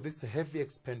 Because this is a heavy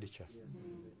expenditure.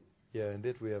 Yeah, and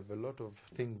that we have a lot of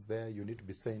things there. You need to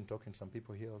be sane, talking to some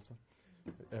people here also.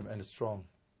 And strong.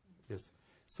 Yes.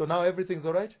 So now everything's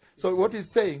all right? So what he's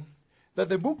saying, that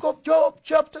the book of Job,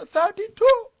 chapter 32,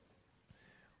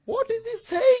 what is he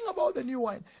saying about the new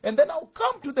wine? And then I'll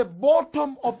come to the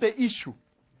bottom of the issue.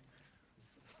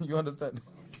 You understand?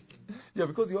 Yeah,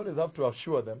 because you always have to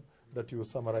assure them that you will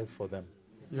summarize for them.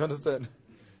 You understand?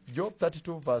 Job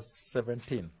 32 verse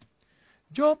 17.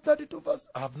 Job 32 verse,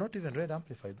 I have not even read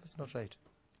Amplified. That's not right.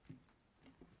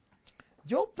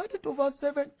 Job 32 verse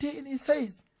 17, he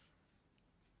says,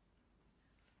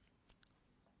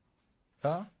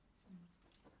 can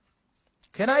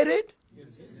I read? Yes.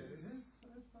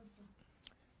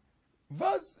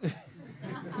 Verse.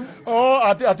 Oh,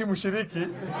 ati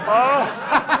mushiriki.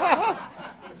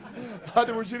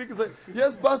 Ati mushiriki say,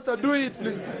 yes, Pastor, do it,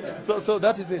 please. So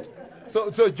that is it.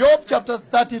 So Job chapter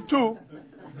 32.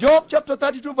 Job chapter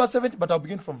 32 verse 17, but I'll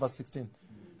begin from verse 16.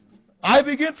 I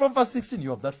begin from verse 16. You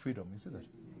have that freedom. You see that?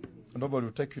 Nobody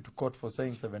will take you to court for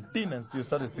saying 17 and you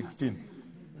started 16.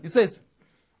 He says,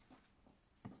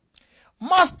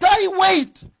 must I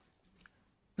wait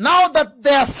now that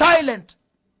they are silent?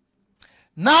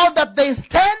 Now that they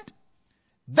stand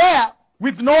there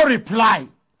with no reply.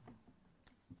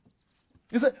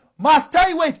 He said, must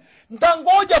I wait?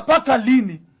 Ntangoja paka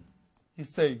lini? He's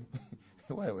saying,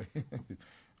 wait.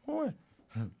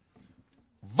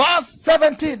 Verse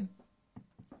 17.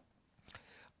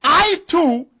 I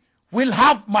too will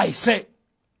have my say.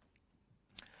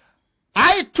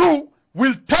 I too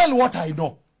will tell what I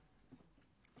know.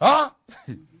 Huh?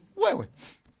 Wait.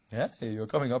 Yeah, you're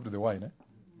coming up to the wine,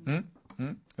 eh?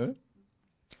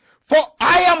 For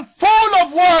I am full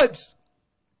of words,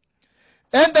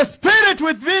 and the spirit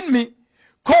within me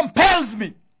compels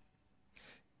me.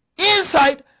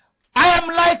 Inside, I am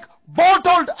like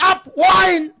bottled up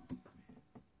wine.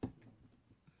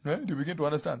 Do you begin to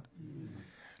understand?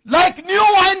 Like new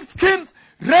wine skins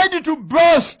ready to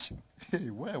burst.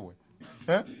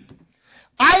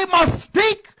 I must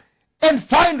speak and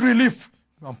find relief.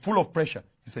 I'm full of pressure,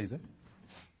 he says.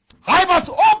 I must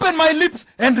open my lips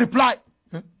and reply.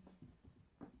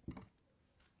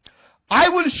 I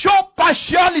will show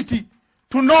partiality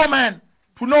to no man,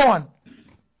 to no one.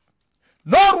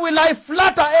 Nor will I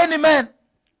flatter any man.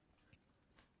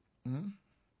 Then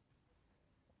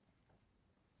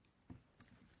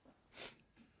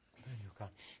you come.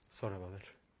 Sorry about that.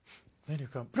 Then you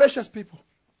come. Precious people.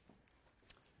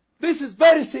 This is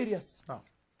very serious now.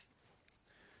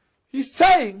 He's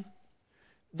saying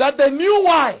that the new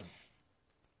wine,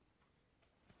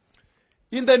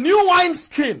 in the new wine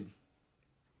skin,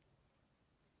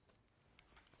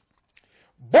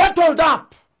 bottled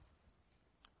up,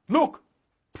 look,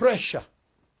 pressure.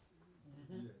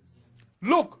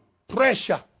 Look,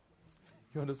 pressure.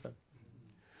 You understand?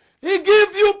 He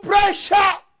gives you pressure.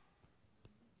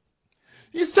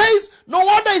 He says, no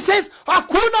wonder he says,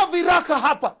 hakuna viraka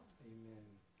hapa.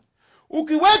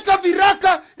 Ukiweka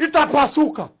viraka,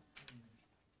 itapasuka.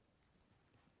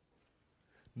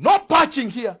 No patching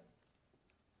here.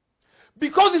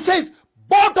 Because he says,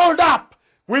 bottled up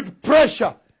with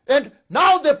pressure. And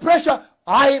now the pressure,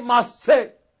 I must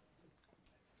say.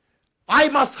 I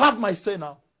must have my say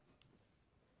now.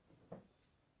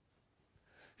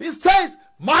 He says,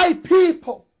 my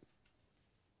people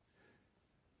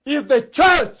is the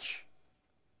church.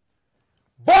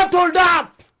 Bottled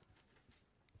up.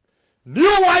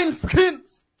 New wine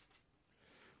skins.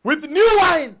 With new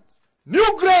wines.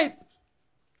 New grapes.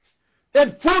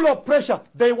 And full of pressure.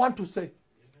 They want to say.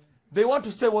 They want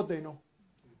to say what they know.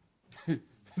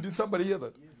 Did somebody hear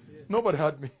that? Yes. Nobody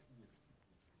heard me.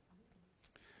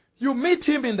 You meet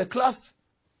him in the class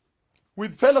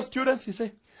with fellow students. He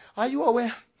say, are you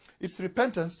aware? It's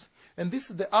repentance. And this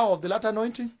is the hour of the latter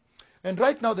anointing. And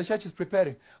right now the church is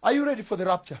preparing. Are you ready for the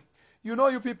rapture? You know,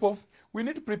 you people, we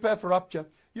need to prepare for rapture.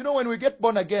 You know, when we get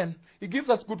born again, it gives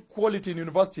us good quality in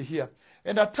university here.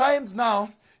 And at times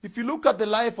now, if you look at the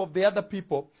life of the other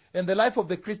people and the life of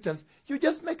the Christians, you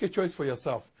just make a choice for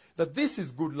yourself. That this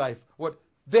is good life. What?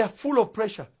 They are full of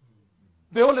pressure.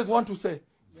 They always want to say.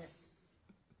 Yes.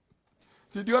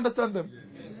 Did you understand them?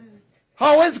 Yes.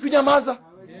 Hawezi kunyamaza.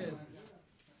 Yes.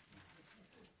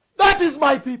 That is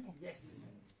my people.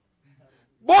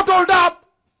 Bottled up,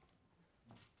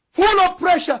 full of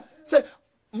pressure. Say,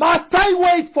 must I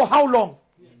wait for how long?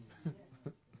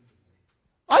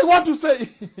 I want to say,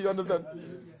 you understand?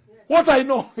 What I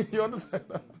know, you understand?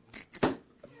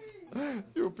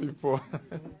 You people,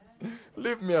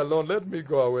 leave me alone. Let me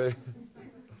go away.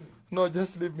 No,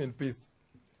 just leave me in peace.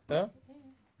 Huh?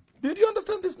 Did you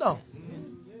understand this now?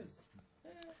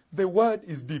 The word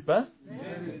is deep, huh?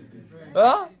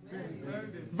 Huh?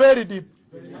 Very deep.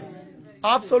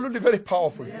 Absolutely very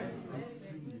powerful.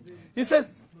 He says,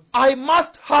 I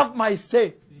must have my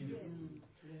say.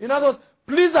 In other words,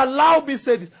 please allow me to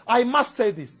say this. I must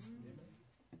say this.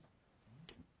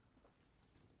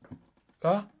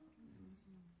 Huh?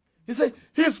 He said,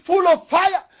 he's full of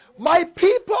fire. My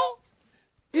people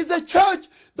is a church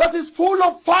that is full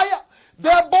of fire.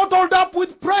 They're bottled up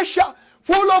with pressure,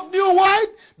 full of new wine.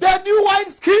 They're new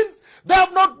wine skins. They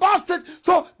have not busted.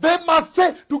 So they must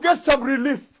say to get some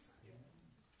relief.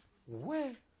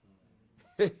 Where?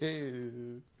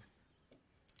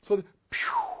 So,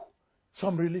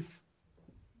 some relief.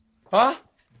 Huh?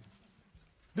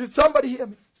 Did somebody hear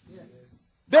me? Yes.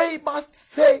 They must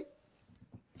say.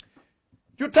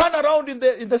 You turn around in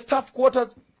the staff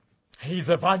quarters, he's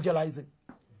evangelizing.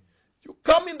 You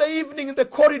come in the evening in the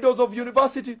corridors of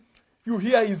university, you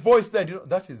hear his voice there. You know,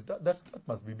 that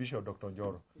must be Bishop Dr.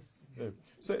 Njoro. Yeah.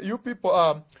 So you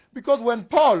people, because when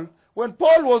Paul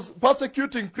was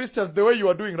persecuting Christians the way you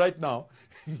are doing right now,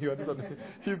 you understand?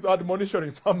 He's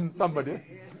admonishing somebody.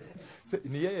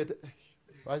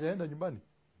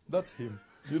 That's him.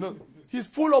 You know, he's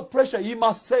full of pressure. He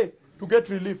must say to get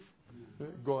relief.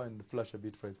 Go and flash a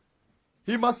bit, Fred.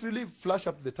 He must relieve. Flash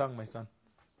up the tongue, my son.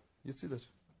 You see that?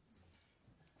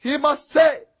 He must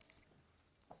say.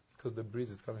 Because the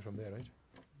breeze is coming from there, right?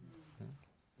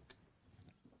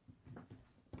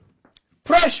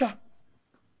 Pressure.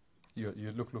 You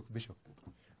look, Bishop.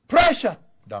 Pressure.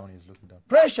 Down, he's looking down.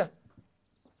 Pressure.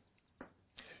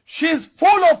 She's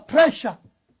full of pressure.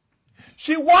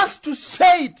 She wants to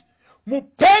say it.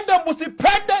 Mupenda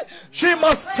musipende, she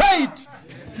must say it.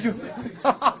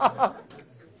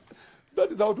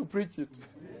 That is how to preach it.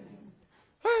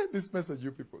 Hey, this message,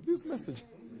 you people. This message.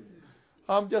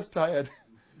 I'm just tired.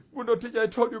 Mundo teacher, I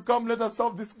told you, come let us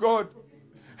serve this God.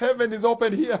 Heaven is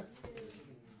open here.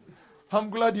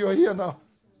 I'm glad you are here now.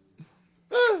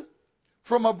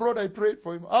 From abroad, I prayed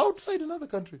for him. Outside another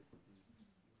country.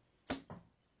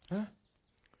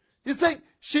 He's saying,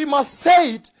 she must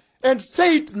say it and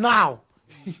say it now.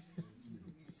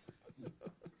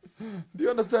 Do you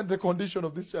understand the condition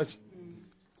of this church?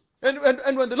 And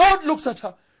when the Lord looks at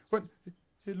her, when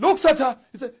he looks at her,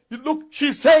 he said, look,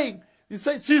 she's saying. He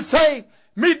says, she's saying.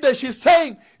 Midday, she's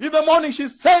saying. In the morning,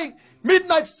 she's saying.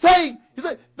 Midnight, saying. He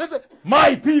said,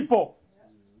 my people.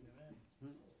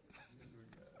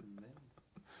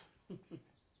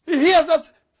 He hears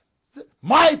us.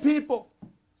 My people.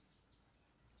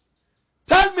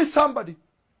 Tell me somebody.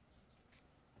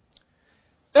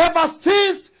 Ever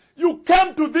since you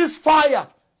came to this fire.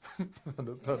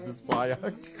 Understand this fire.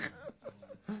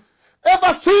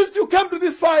 Ever since you came to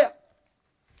this fire.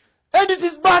 And it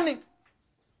is burning.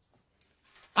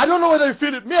 I don't know whether you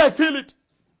feel it. Me, I feel it.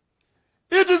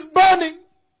 It is burning.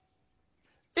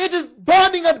 It is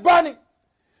burning and burning.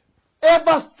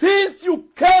 Ever since you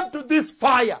came to this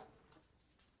fire.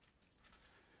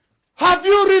 Have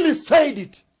you really said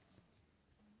it?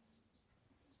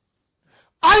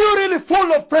 Are you really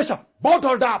full of pressure?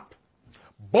 Bottled up.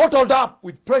 Bottled up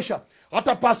with pressure.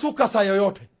 Atapasuka sa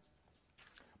yoyote.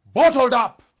 Bottled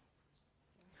up.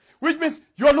 Which means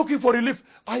you are looking for relief.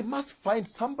 I must find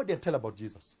somebody and tell about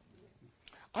Jesus.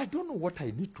 I don't know what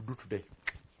I need to do today.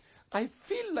 I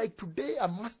feel like today I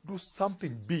must do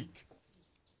something big.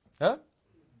 Huh?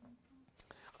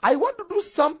 I want to do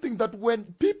something that when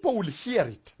people will hear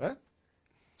it,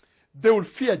 they will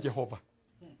fear Jehovah.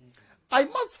 I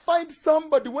must find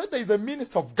somebody where there is a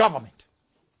minister of government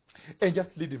and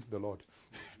just lead him to the Lord.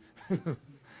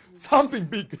 Something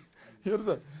big. You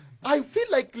understand? I feel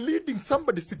like leading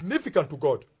somebody significant to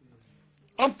God.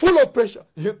 I'm full of pressure.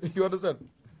 You understand?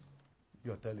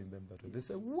 You are telling them that. They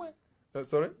say, what?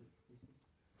 Sorry?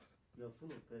 You are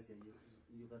full of pressure.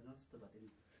 You cannot stop at any.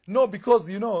 No, because,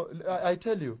 I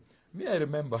tell you, me, I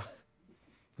remember.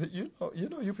 You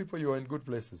people, you are in good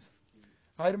places.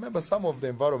 I remember some of the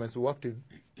environments we worked in.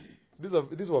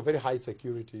 These were very high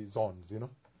security zones,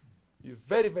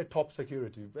 Very, very top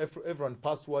security. Everyone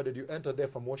passworded. You enter there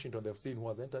from Washington. They've seen who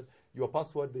has entered. Your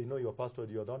password, they know your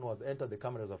password. You're the one who has entered. The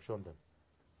cameras have shown them.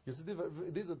 You see,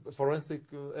 these are forensic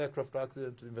aircraft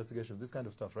accident investigations, this kind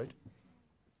of stuff, right?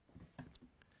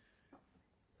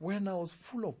 when I was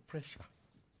full of pressure,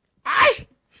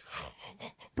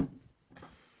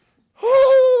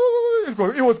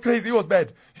 it was crazy. It was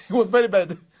bad. It was very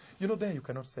bad. You know, there you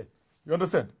cannot say. You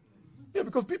understand? Yeah,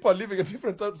 because people are living a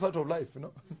different sort of life, you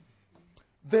know.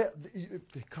 They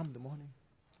come in the morning,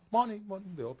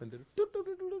 they open the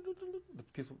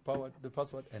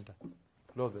password, enter,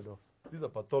 close the door. These are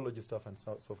pathology stuff and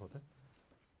so forth.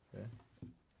 Yeah.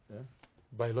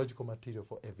 Biological material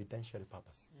for evidentiary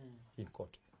purpose in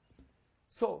court.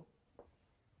 So,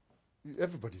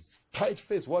 everybody's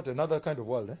tight-faced. What another kind of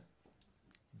world, eh?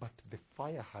 But the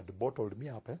fire had bottled me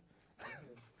up, eh?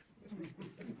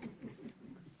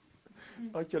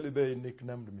 Actually, they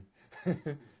nicknamed me.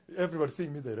 Everybody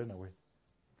seeing me, they ran away.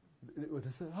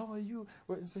 They say, "How are you?"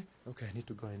 Well, I say, "Okay, I need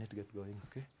to go. I need to get going.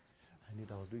 Okay, I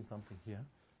was doing something here."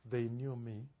 They knew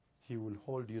me. He will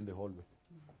hold you in the hallway.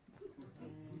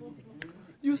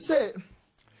 You say,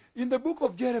 in the book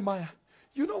of Jeremiah,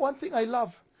 you know one thing I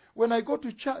love? When I go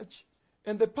to church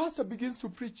and the pastor begins to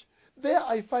preach, there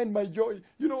I find my joy.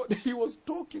 You know, he was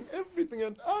talking everything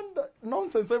and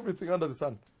nonsense, everything under the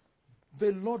sun.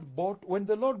 When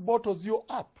the Lord bottles you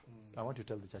up, I want to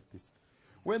tell the church this.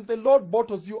 When the Lord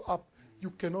bottles you up,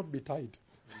 you cannot be tied.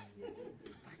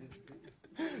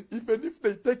 Even if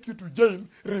they take you to jail,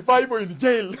 revival in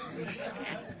jail.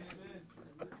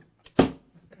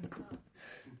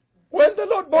 When the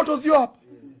Lord bottles you up,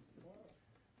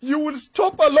 you will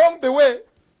stop along the way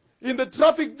in the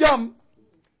traffic jam.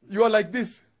 You are like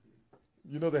this.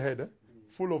 You know the head, eh?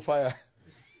 Full of fire.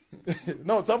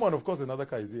 Now, someone, of course, another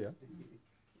car is here.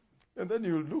 And then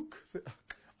you look, say,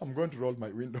 "I'm going to roll my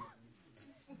window."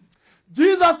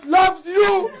 Jesus loves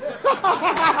you.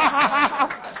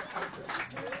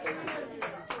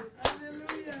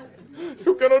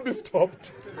 You cannot be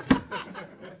stopped.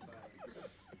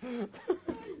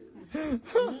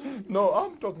 No,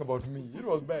 I'm talking about me. It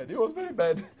was bad. It was very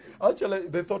bad. Actually,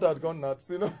 they thought I'd gone nuts,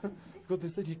 you know, because they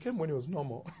said he came when he was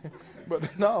normal.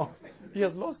 But now, he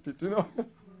has lost it, you know.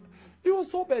 It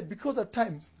was so bad because at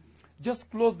times,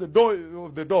 just close the door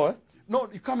of the door. No,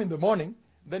 you come in the morning,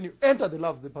 then you enter the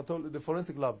labs, the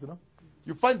forensic labs, you know.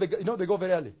 You find they go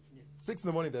very early. 6 in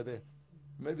the morning, they're there.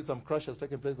 Maybe some crash has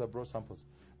taken place that brought samples.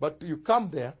 But you come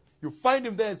there, you find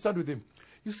him there and stand with him.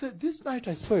 You say, "This night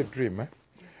I saw a dream, eh?"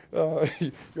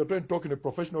 You're trying to talk in a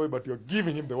professional way, but you're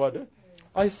giving him the word. Eh?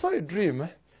 "I saw a dream.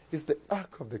 It's the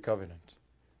Ark of the Covenant.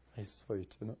 I saw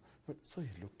it, you know." But so he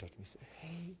looked at me and said,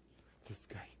 "Hey, this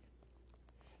guy,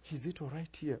 is it all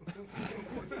right here?"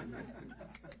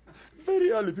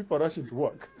 Very early, people are rushing to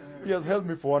work. He has held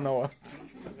me for 1 hour.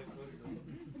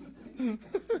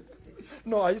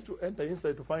 No, I used to enter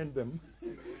inside to find them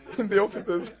in the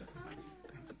offices.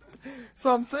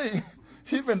 So I'm saying,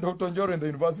 even Dr. Njoro in the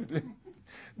university,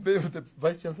 the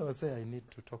vice chancellor will say, "I need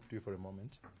to talk to you for a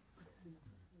moment.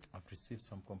 I've received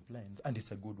some complaints, and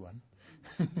it's a good one."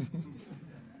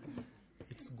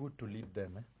 It's good to lead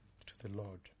them to the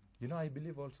Lord. You know, I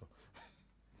believe also,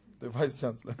 the vice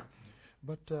chancellor.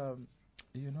 But, I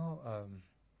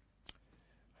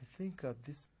think at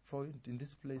this point, in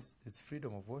this place, is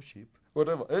freedom of worship.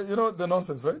 Whatever. You know, the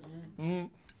nonsense, right?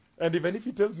 And even if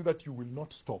he tells you that you will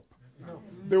not stop,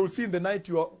 they will see in the night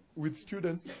you are with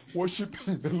students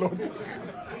worshiping the Lord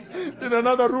in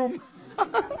another room.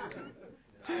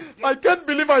 I can't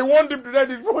believe I warned him today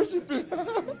he's worshiping.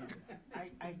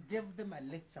 I gave them a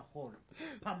lecture hall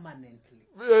permanently.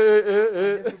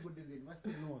 Everybody in the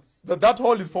university knows. That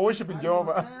hall is for worshiping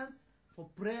Jehovah. For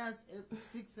prayers,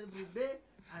 6 every day,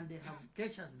 and they have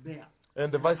caches there. And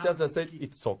the vice chancellor said,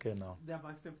 "It's okay now." They have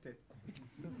accepted.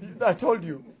 I told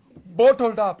you,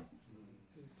 bottled up.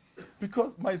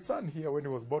 Because my son here, when he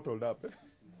was bottled up,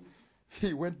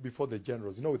 he went before the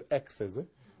generals, you know, with X's.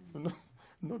 No,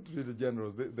 not really the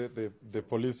generals, the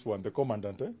police one, the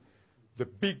commandant. The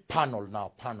big panel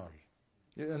now,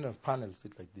 You know, panels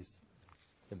sit like this.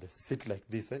 And they sit like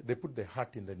this. They put the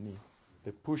hat in the knee.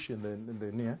 They push in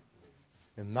the knee.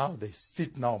 And now they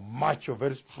sit now, macho,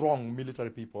 very strong military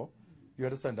people. You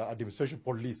understand, the administration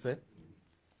police.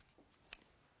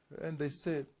 And they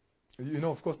said, you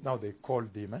know, of course, now they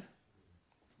called him.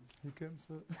 He came,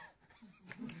 so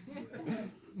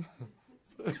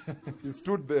he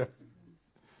stood there.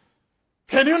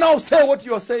 "Can you now say what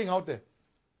you are saying out there?"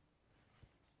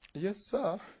 "Yes,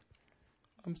 sir.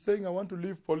 I'm saying I want to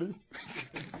leave police."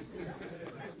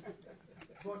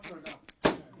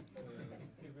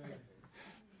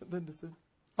 Then they said,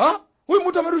 "Huyu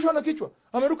mtu amerushwa na kichwa.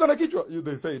 Ameruka na kichwa."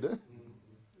 They said,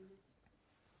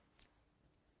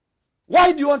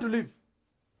 "Why do you want to leave?"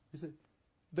 He said,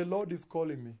 "The Lord is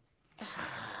calling me."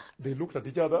 They looked at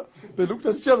each other.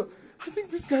 I think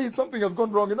this guy, something has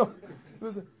gone wrong, you know.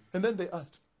 And then they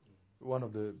asked, one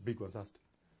of the big ones asked,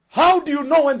 how do you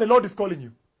know when the Lord is calling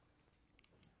you?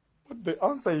 But the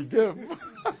answer he gave,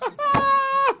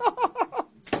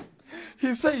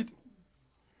 he said,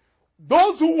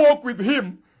 those who walk with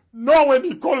him know when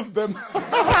he calls them.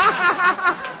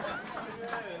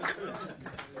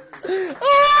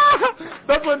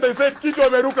 That's when they said, Kichwa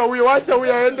meruka huyo, acha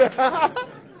huyo aende.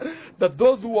 That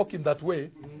those who walk in that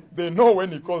way, they know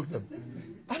when he calls them.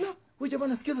 Ala, huyu jamaa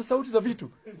anasikiza sauti za vitu.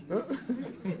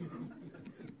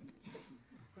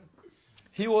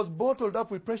 He was bottled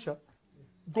up with pressure,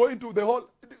 going to the whole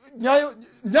Nyayo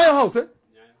house.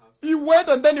 He went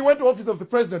and then he went to the office of the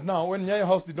president now when Nyayo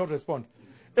house did not respond.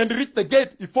 And he reached the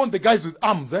gate, he found the guys with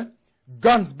arms,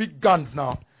 guns, big guns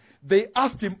now. They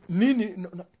asked him, nini,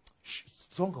 no,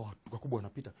 songa wakubwa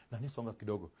wanapita, nani songa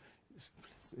kidogo.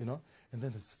 You know, and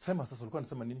then sema sasa walikuwa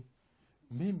nasema nini?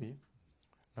 Mimi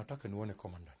nataka nione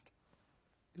commandant.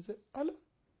 He said, ala,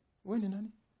 wewe ni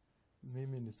nani?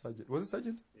 Mimi ni sergeant. Was it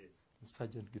sergeant? Yes.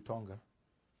 Sergeant Gitonga.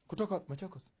 Kutoka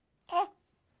Machakos.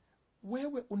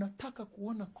 Wewe unataka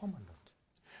kuona commandant.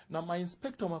 Na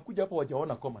ma-inspector makuja hapa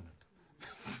wajaona commandant.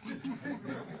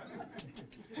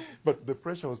 But the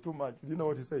pressure was too much. You know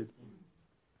what he said?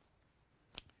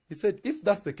 He said, if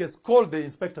that's the case, call the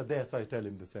inspector there, so I tell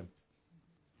him the same.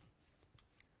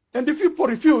 And if you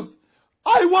refuse,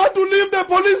 I want to leave the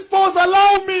police force,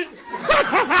 allow me.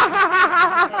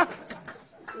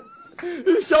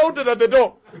 He shouted at the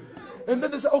door. And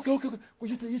then they said, okay.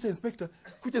 Kuja inspector.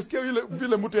 Kuja sikia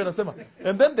vile mtu yanasema.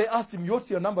 And then they asked him, what's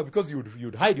your number? Because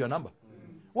you'd hide your number.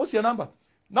 What's your number?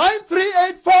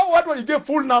 9384. What when you give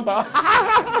full number?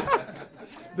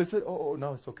 They said, oh,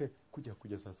 now it's okay.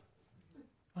 Kuja sasa.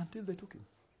 Until they took him.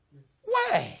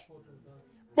 Where?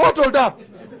 Bottled up.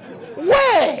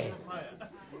 Where?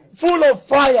 Full of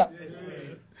fire.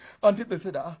 Until they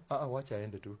said, watch I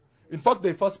ended too. In fact,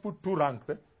 they first put 2 ranks.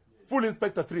 Full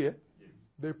inspector 3.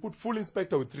 They put full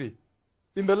inspector with 3.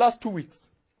 In the last 2 weeks,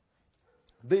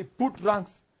 they put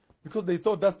ranks because they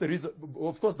thought that's the reason.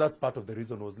 Of course, that's part of the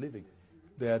reason he was leaving.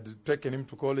 They had taken him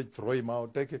to college, throw him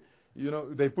out,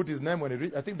 they put his name when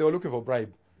he I think they were looking for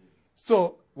bribe.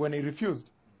 So, when he refused,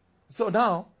 so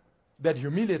now, that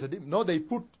humiliated him. Now they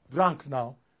put ranks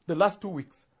now, the last 2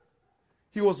 weeks.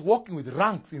 He was walking with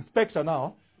ranks, inspector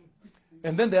now.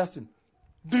 And then they asked him,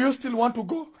 do you still want to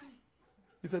go?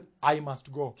 He said, I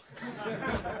must go.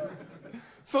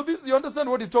 So you understand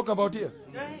what he's talking about here?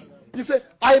 He said,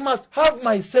 I must have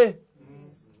my say.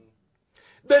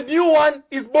 The new one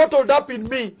is bottled up in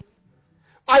me.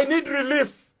 I need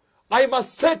relief. I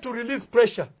must say to release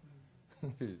pressure.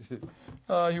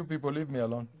 You people, leave me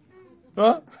alone.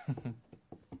 Huh?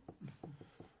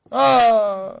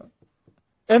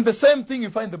 And the same thing you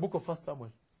find in the book of 1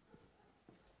 Samuel.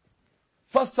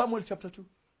 1 Samuel chapter 2.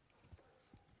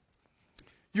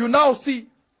 You now see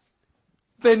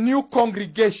the new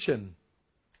congregation.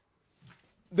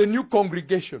 The new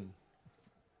congregation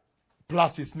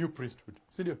plus his new priesthood.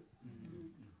 See there?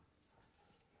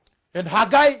 And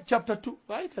Haggai chapter 2.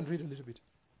 I can read a little bit.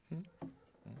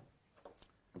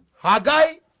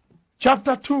 Haggai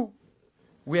chapter 2.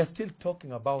 We are still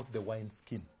talking about the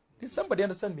wineskin. Did somebody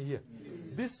understand me here?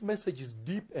 Yes. This message is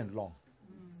deep and long.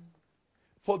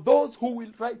 For those who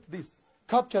will write this,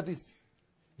 capture this,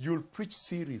 you'll preach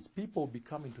series. People will be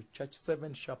coming to church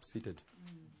 7 sharp seated,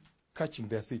 catching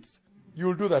their seats.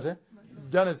 You'll do that, eh?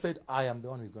 Janet said, I am the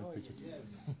one who's going to preach it.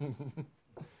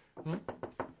 Yes.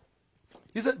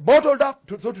 He said, bottled up.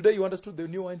 So today you understood the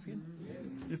new wineskin?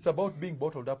 Yes. It's about being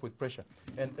bottled up with pressure.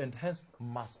 And hence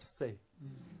must say.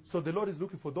 So the Lord is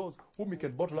looking for those whom he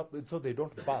can bottle up so they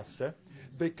don't burst.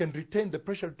 They can retain the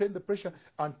pressure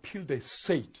until they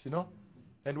say it, you know.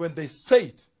 And when they say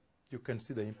it, you can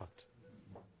see the impact.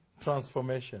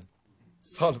 Transformation,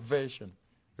 salvation,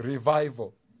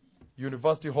 revival.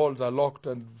 University halls are locked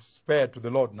and spared to the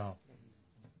Lord now.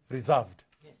 Reserved.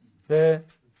 Yes.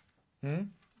 And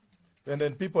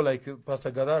then people like Pastor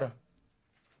Gadara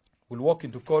will walk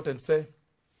into court and say,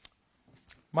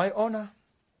 my honor,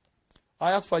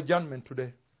 I asked for adjournment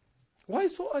today. Why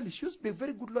so early? She used to be a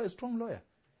very good lawyer, strong lawyer.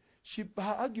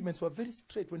 Her arguments were very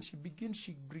straight. When she begins,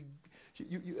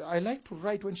 I like to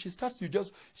write. When she starts,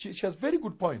 she has very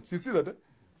good points. You see that?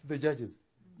 The judges.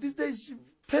 These days,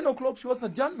 10 o'clock, she wants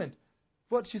adjournment.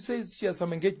 But she says she has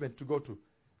some engagement to go to.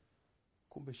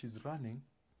 Kumbe, she's running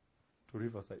to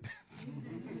Riverside.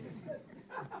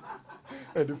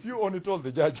 And if you only told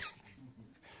the judge,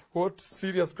 what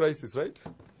serious crisis, right?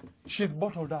 She's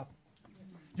bottled up.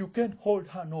 You can't hold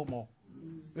her no more.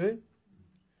 Eh?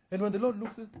 And when the Lord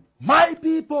looks at my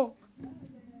people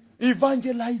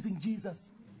evangelizing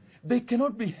Jesus, They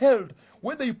cannot be held.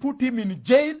 Whether you put him in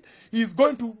jail, he is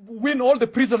going to win all the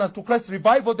prisoners to Christ's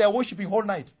revival. They are worshiping all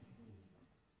night.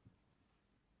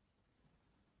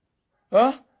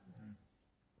 Huh?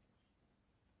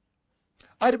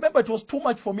 I remember it was too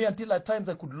much for me until at times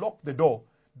I could lock the door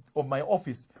of my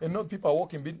office and not people are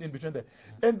walking in between there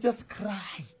and just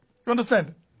cry. You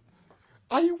understand?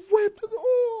 I wept.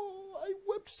 Oh, I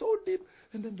wept so deep.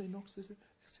 And then they knocked. They said,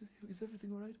 "Is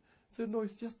everything all right?" I said, "No,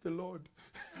 it's just the Lord."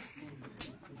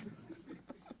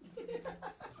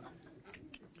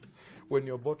 When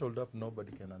you're bottled up,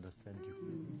 nobody can understand you.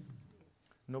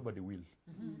 Nobody will.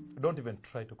 Don't even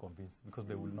try to convince, because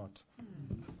they will not.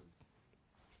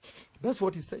 That's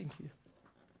what he's saying here.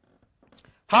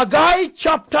 Haggai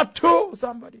chapter 2,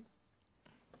 somebody.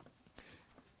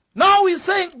 Now he's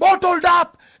saying bottled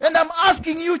up, and I'm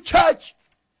asking you, church,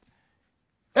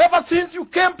 ever since you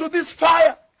came to this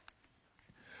fire,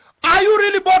 are you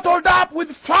really bottled up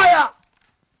with fire?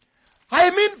 I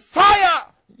mean fire.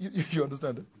 You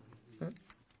understand it?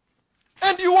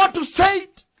 And you want to say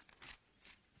it.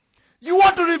 You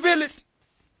want to reveal it.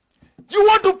 You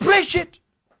want to preach it.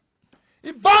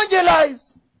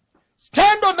 Evangelize.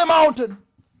 Stand on the mountain.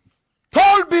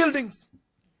 Tall buildings.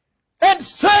 And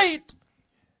say it.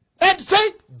 And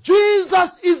say,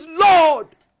 Jesus is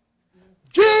Lord.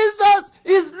 Jesus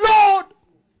is Lord.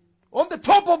 On the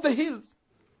top of the hills.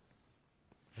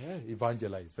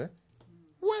 Evangelize.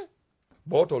 Where?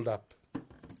 Bottled up.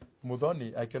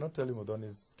 Mudhoni, I cannot tell you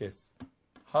Mudhoni's case.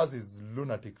 Hers is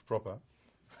lunatic proper.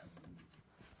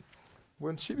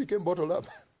 When she became bottled up,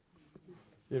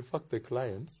 in fact, the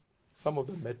clients, some of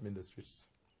them met me in the streets.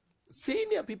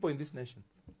 Senior people in this nation.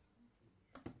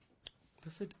 They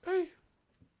said, "Hey,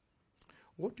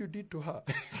 what you did to her."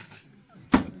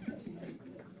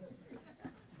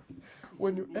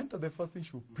 When you enter, the first thing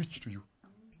she will preach to you.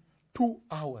 2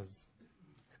 hours.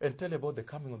 And tell about the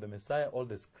coming of the Messiah, all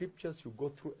the scriptures, you go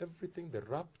through everything, the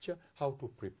rapture, how to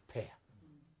prepare.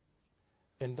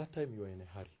 And that time you are in a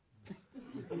hurry.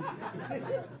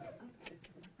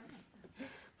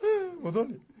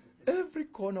 Modoni, every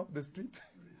corner of the street,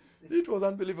 it was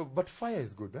unbelievable. But fire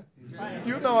is good. Do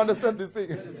you now understand this thing?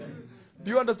 Yes. Do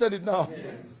you understand it now?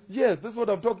 Yes, this is what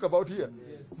I'm talking about here.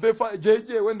 Yes. The fire,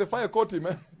 JJ, when the fire caught him,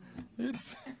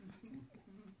 it's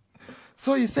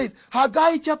so he says,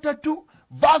 Haggai chapter 2,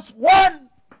 verse 1.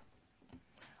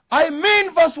 I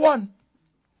mean verse 1.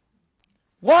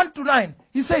 1 to 9.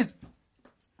 He says,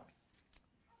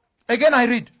 again I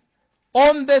read,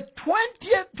 on the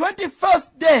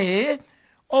 21st day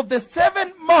of the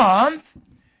 7th month,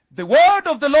 the word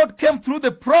of the Lord came through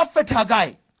the prophet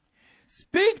Haggai.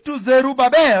 Speak to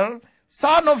Zerubbabel,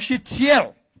 son of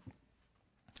Shealtiel,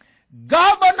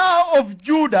 governor of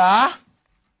Judah,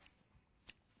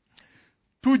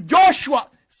 to Joshua,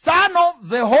 son of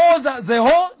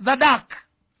Jehozadak,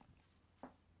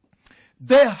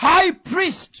 the high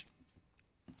priest,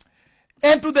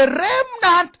 and to the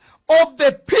remnant of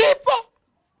the people.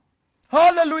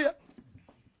 Hallelujah.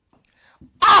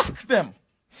 Ask them,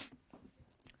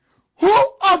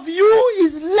 who of you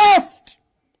is left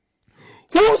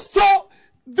who saw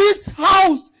this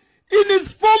house in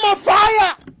its former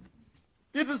fire,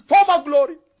 in its former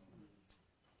glory?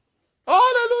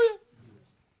 Hallelujah.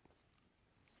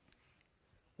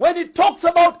 When he talks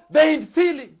about the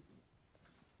infilling,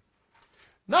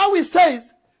 now he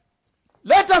says,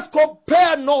 let us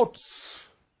compare notes.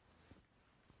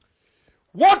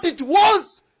 What it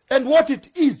was and what it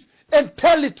is, and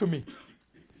tell it to me.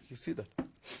 You see that?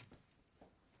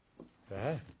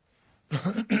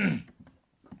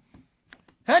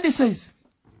 And he says,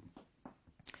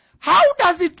 how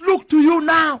does it look to you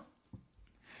now?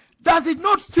 Does it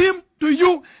not seem to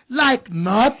you like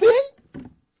nothing?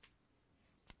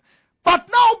 But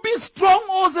now be strong,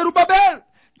 O Zerubbabel,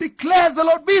 declares the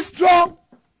Lord. Be strong.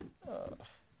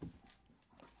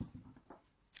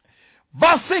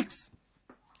 Verse 6.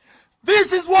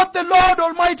 This is what the Lord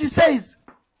Almighty says.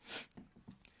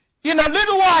 In a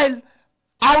little while,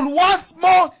 I will once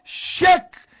more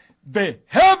shake the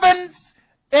heavens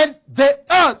and the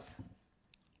earth,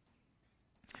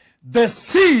 the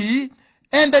sea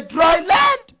and the dry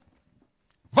land.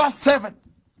 Verse 7.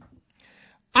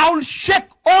 I will shake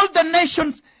all the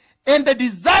nations, and the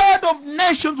desired of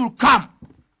nations will come.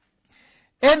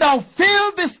 And I'll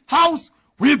fill this house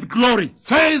with glory,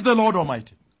 says the Lord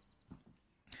Almighty.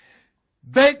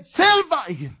 The silver,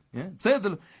 says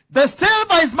the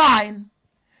silver is mine,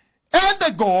 and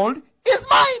the gold is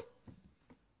mine.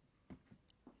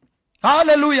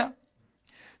 Hallelujah.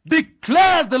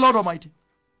 Declares the Lord Almighty.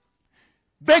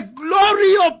 The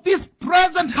glory of this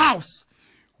present house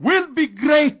will be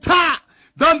greater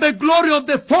than the glory of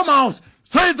the former house,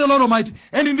 saith the Lord Almighty.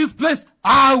 And in this place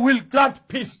I will grant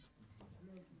peace.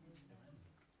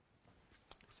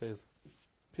 Says,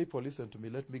 people, listen to me.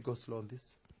 Let me go slow on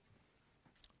this.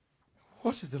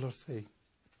 What is the Lord saying?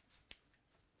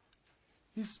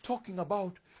 He's talking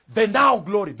about the now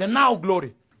glory, the now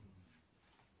glory.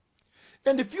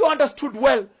 And if you understood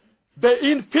well, the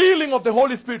infilling of the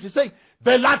Holy Spirit is saying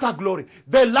the latter glory,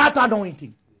 the latter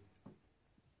anointing.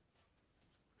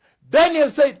 Daniel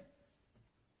said,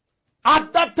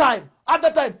 at that time,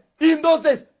 in those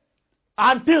days,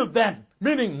 until then,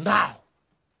 meaning now.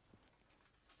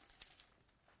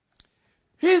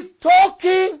 He's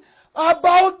talking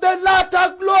about the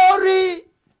latter glory.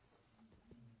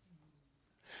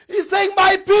 He's saying,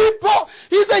 my people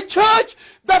is a church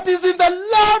that is in the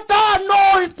latter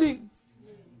anointing,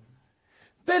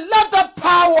 the latter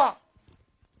power,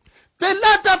 the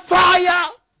latter fire,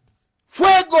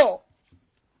 fuego.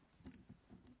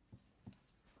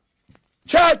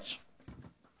 Church,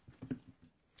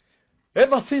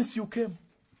 ever since you came,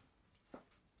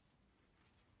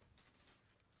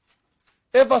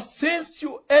 ever since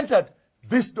you entered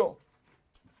this door,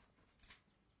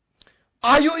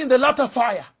 are you in the latter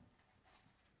fire?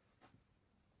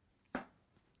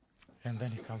 And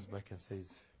then he comes back and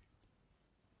says,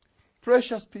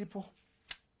 precious people,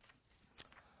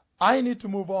 I need to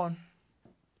move on.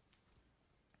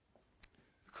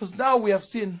 Because now we have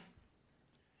seen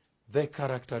the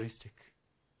characteristic.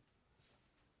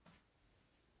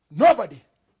 Nobody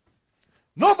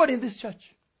in this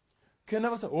church can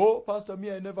never say, oh, Pastor,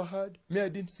 me I never heard, me I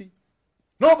didn't see.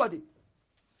 Nobody.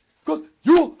 Because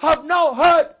you have now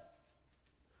heard.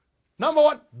 Number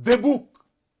one, the book.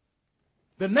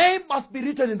 The name must be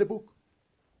written in the book.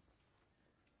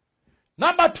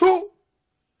 Number two,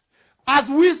 as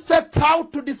we set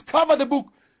out to discover the book,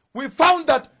 we found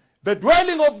that the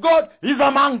dwelling of God is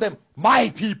among them, my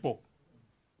people.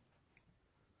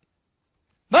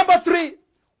 Number three,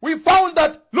 we found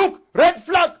that, look, red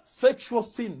flag, sexual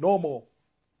sin, no more.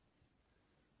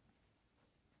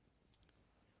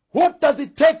 What does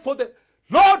it take for the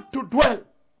Lord to dwell?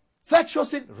 Sexual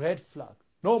sin, red flag,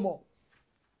 no more.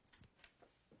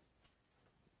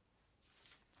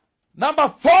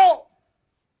 Number four,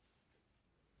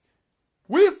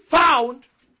 we found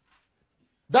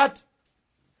that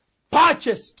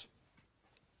purchased.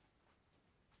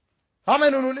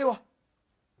 Amenunuliwa.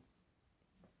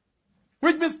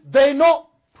 Which means they know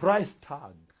price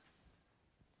tag.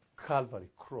 Calvary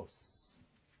cross.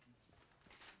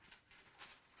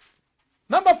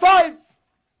 Number five,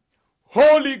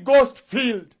 Holy Ghost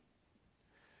filled.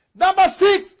 Number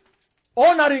six,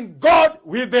 honoring God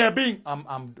with their being.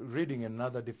 I'm reading in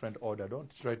another different order.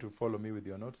 Don't try to follow me with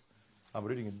your notes. I'm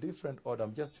reading in different order.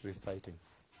 I'm just reciting.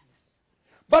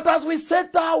 But as we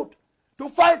set out to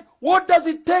find what does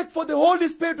it take for the Holy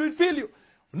Spirit to fill you,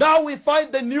 now we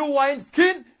find the new wine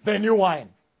skin, the new wine.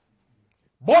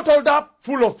 Bottled up,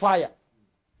 full of fire.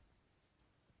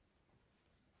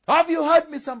 Have you heard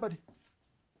me, somebody?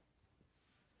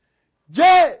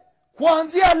 Je,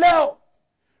 kuanzia leo,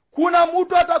 kuna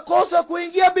mtu atakosa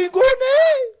kuingia mbinguni?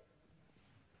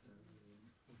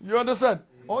 You understand?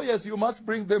 Oh yes, you must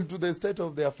bring them to the state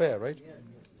of the affair, right?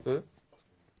 Yes.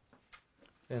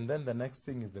 And then the next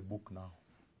thing is the book now.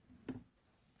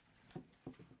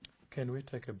 Can we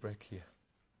take a break here?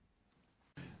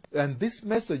 And this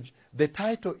message, the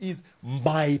title is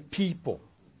My People.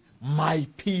 My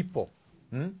People.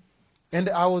 And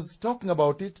I was talking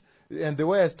about it, and the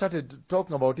way I started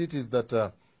talking about it is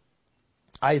that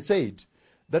I said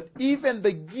that even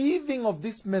the giving of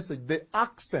this message, the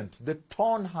accent, the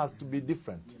tone has to be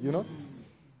different, you know?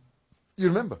 You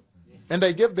remember? Yes. And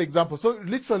I gave the example. So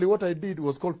literally what I did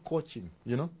was called coaching,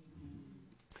 you know?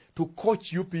 To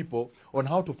coach you people on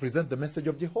how to present the message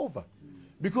of Jehovah.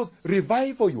 Because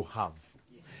revival you have.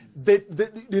 Yes.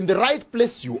 In the right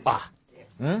place you are.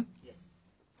 Yes. Yes.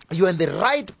 You are in the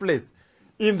right place,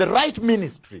 in the right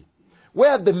ministry,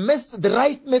 where the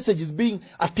right message is being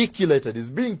articulated, is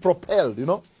being propelled, you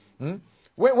know,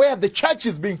 where the church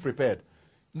is being prepared.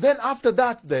 Then after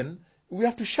that, then, we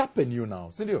have to sharpen you now.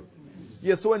 See you?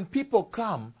 Yes, so when people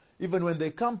come, even when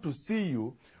they come to see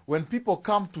you, when people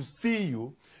come to see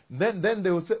you, then they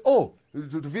will say, oh,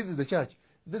 to visit the church.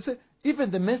 They say,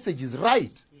 even the message is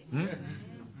right. Yes.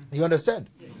 You understand?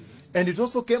 Yes. And it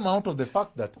also came out of the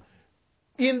fact that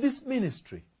in this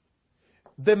ministry,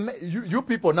 you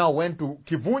people now went to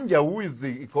Kivunja, who is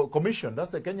the commission.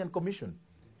 That's the Kenyan commission.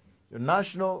 The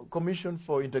National Commission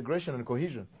for Integration and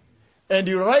Cohesion. And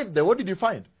you arrived there, what did you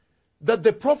find? That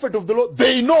the prophet of the Lord,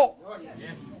 they know. Oh,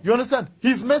 yes. You understand?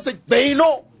 His message, they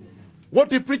know.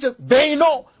 What he preaches, they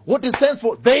know. What he stands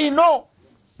for, they know.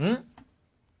 And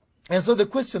so the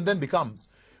question then becomes,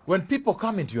 when people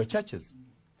come into your churches,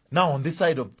 now on this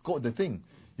side of the thing,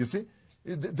 you see,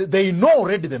 they know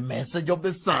already the message of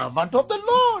the servant of the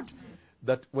Lord.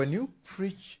 That when you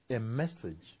preach a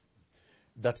message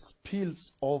that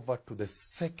spills over to the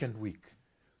second week,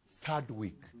 third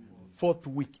week, fourth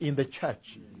week in the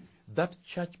church, that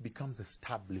church becomes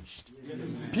established.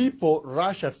 People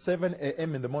rush at 7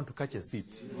 a.m. in the morning to catch a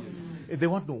seat. They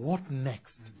want to know what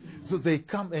next. So they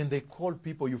come and they call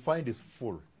people you find is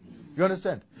full. You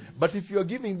understand? But if you are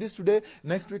giving this today,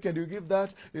 next weekend you give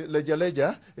that,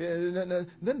 ledger,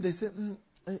 then they say,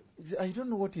 I don't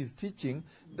know what he's teaching.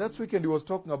 Last weekend he was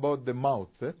talking about the mouth,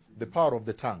 the power of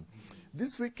the tongue.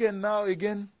 This weekend now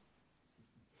again,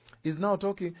 he's now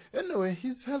talking. Anyway,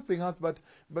 he's helping us, but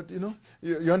you know,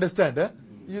 you understand, eh?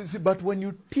 You see, but when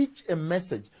you teach a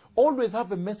message, always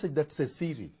have a message that's a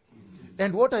series.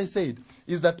 And what I said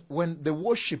is that when the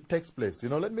worship takes place, you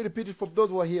know, let me repeat it for those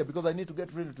who are here because I need to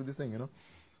get really to this thing, you know.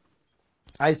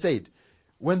 I said,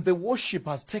 when the worship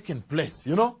has taken place,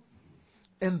 you know,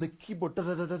 and the keyboard,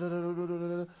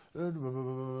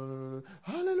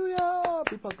 hallelujah,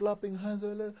 people clapping hands,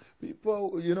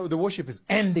 people, you know, the worship is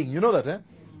ending. You know that, eh?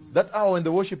 That hour when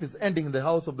the worship is ending in the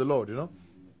house of the Lord, you know.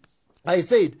 I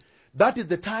said, that is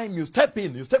the time you step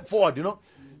in, you step forward, you know.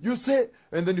 You say,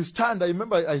 and then you stand. I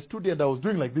remember I stood there and I was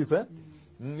doing like this, eh?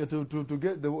 To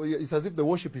get it's as if the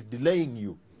worship is delaying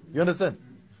you. You understand?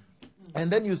 And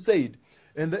then you said,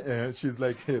 and then, she's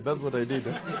like, hey, that's what I did.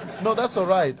 Eh? No, that's all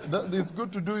right. It's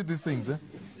good to do these things. Eh?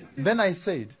 Then I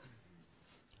said,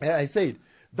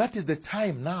 that is the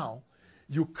time now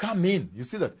you come in. You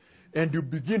see that? And you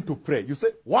begin to pray. You say,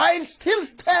 while still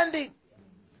standing,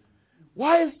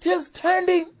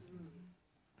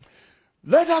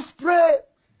 let us pray.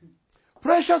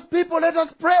 Precious people, let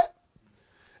us pray.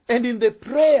 And in the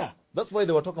prayer, that's why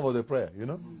they were talking about the prayer, you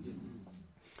know.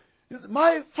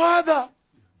 My Father,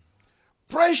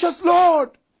 precious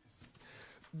Lord,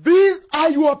 these are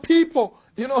your people.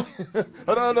 You know,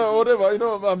 I don't know, whatever, you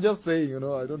know, I'm just saying, you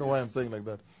know, I don't know why I'm saying like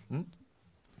that.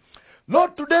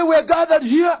 Lord, today we are gathered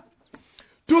here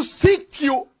to seek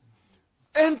you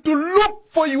and to look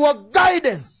for your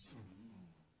guidance,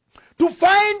 to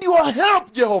find your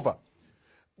help, Jehovah.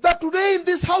 That today in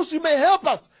this house you may help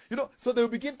us. You know, so they will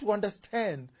begin to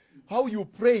understand how you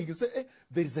pray. You say, hey,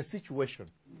 there is a situation.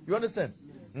 You understand?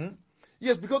 Yes.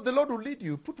 Yes, because the Lord will lead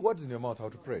you. Put words in your mouth how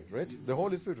to pray, right? The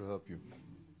Holy Spirit will help you.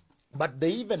 But they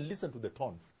even listen to the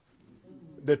tone.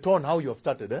 The tone, how you have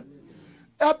started. Eh?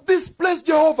 At this place,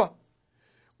 Jehovah,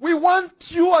 we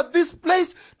want you at this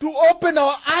place to open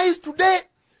our eyes today.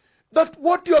 That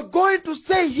what you are going to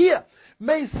say here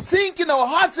may sink in our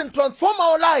hearts and transform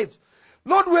our lives.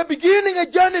 Lord, we are beginning a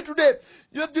journey today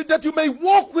that you may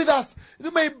walk with us. You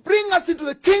may bring us into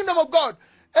the kingdom of God.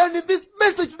 And in this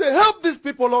message today, help these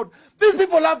people, Lord. These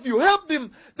people love you. Help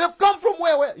them. They've come from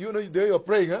where? You know, they are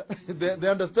praying. Huh? they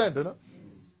understand. You know?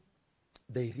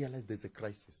 They realize there's a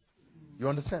crisis. You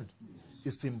understand?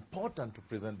 It's important to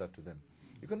present that to them.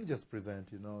 You can't just present,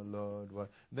 you know, Lord. What?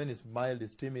 Then it's mild,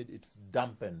 it's timid, it's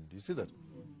dampened. You see that?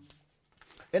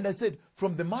 And I said,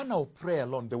 from the manner of prayer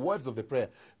alone, the words of the prayer,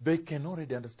 they can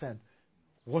already understand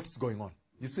what's going on.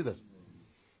 You see that?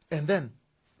 And then,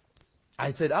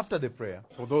 I said, after the prayer,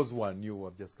 for those who are new, who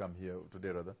have just come here today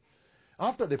rather,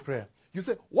 after the prayer, you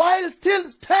say, while still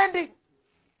standing.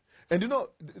 And you know,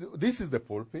 this is the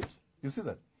pulpit. You see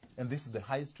that? And this is the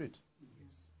high street.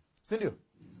 See you?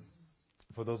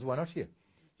 For those who are not here.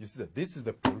 You see that? This is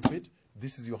the pulpit.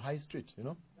 This is your high street, you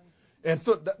know? And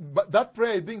so, that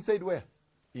prayer is being said where?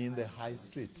 In the high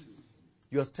street.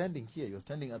 You are standing here. You are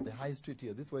standing at the high street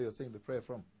here. This is where you are saying the prayer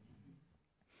from.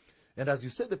 And as you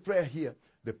say the prayer here,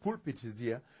 the pulpit is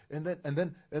here. And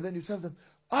then you tell them,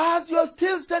 as you are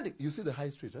still standing. You see the high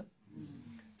street, huh?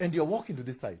 And you are walking to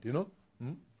this side, you know?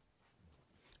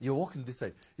 You're walking to this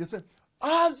side. You say,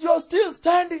 as you are still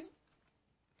standing,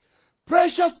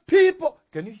 precious people.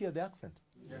 Can you hear the accent?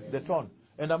 Yes. The tone.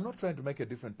 And I'm not trying to make a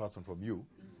different person from you.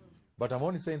 But I'm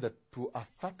only saying that to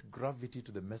assert gravity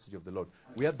to the message of the Lord.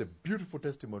 We have the beautiful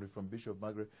testimony from Bishop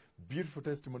Margaret. Beautiful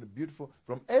testimony, beautiful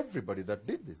from everybody that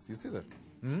did this. You see that?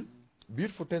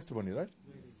 Beautiful testimony, right?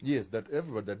 Yes, that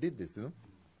everybody that did this, you know.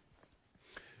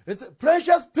 It's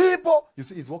precious people. You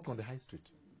see, he's walking on the high street.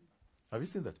 Have you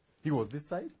seen that? He was this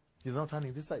side. He's now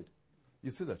turning this side. You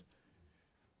see that?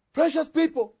 Precious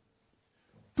people.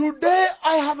 Today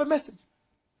I have a message.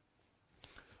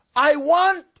 I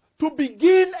want to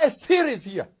begin a series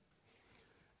here.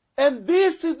 And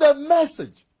this is the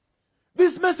message.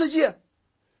 This message here.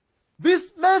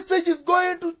 This message is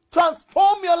going to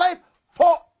transform your life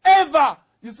forever.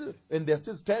 You see, and they're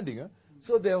still standing. Huh?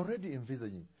 So they're already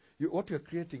envisaging. What you're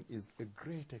creating is a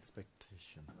great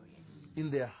expectation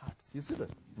in their hearts. You see that?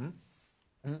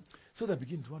 So they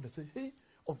begin to wonder, say, hey,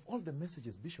 of all the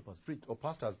messages Bishop has preached or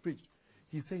Pastor has preached,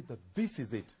 he said that this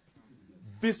is it.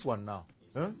 This one now.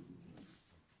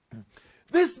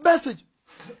 This message,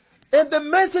 and the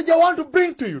message I want to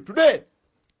bring to you today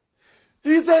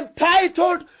is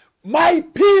entitled, My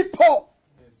People.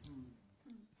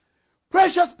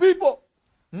 Precious people.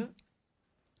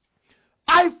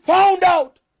 I found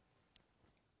out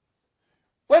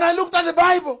when I looked at the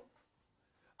Bible,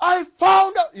 I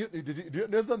found out. You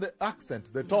understand the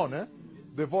accent, the tone,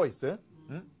 the voice,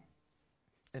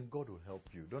 And God will help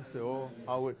you. Don't say, oh,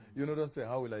 how will, don't say,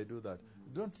 how will I do that?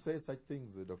 Don't say such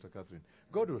things, Dr. Catherine.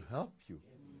 God will help you.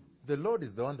 The Lord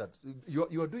is the one that,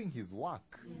 you are doing His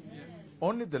work. Yes.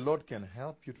 Only the Lord can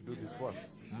help you to do this work.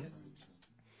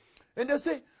 And they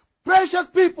say, precious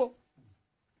people,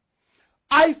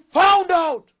 I found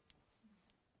out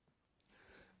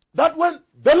that when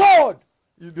the Lord,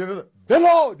 you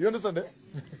understand that?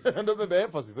 You understand the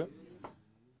emphasis,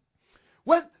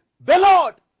 When the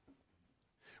Lord,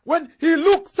 when He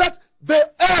looks at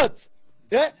the earth,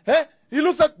 He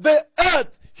looks at the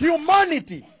earth,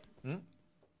 humanity.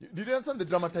 Did you understand the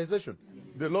dramatization? Yes.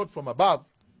 The Lord from above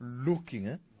looking.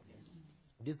 Yes.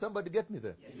 Did somebody get me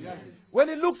there? Yes. When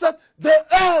He looks at the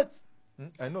earth.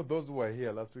 I know those who were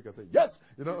here last week, I said, yes.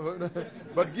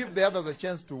 But give the others a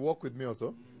chance to walk with me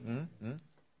also.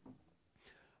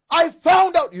 I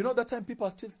found out. That time people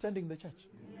are still standing in the church.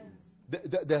 Yes.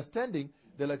 They're standing.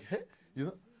 They're like, hey,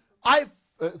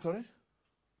 sorry?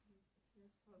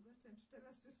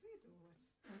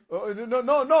 No,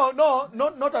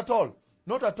 not at all.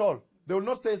 Not at all. They will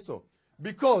not say so.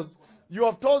 Because you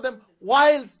have told them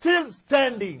while still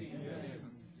standing.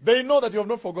 Yes. They know that you have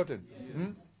not forgotten.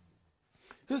 Yes.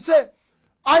 He said,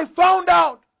 I found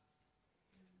out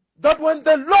that when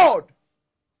the Lord,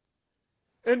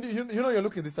 and you're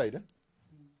looking this side,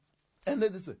 and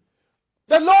then this way,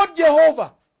 the Lord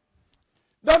Jehovah,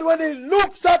 that when He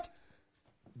looks at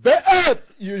the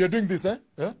earth, you're doing this,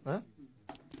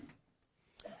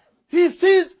 He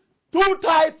sees two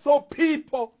types of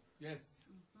people. Yes.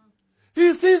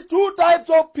 He sees two types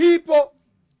of people.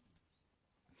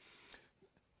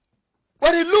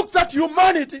 When He looks at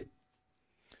humanity,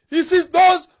 He sees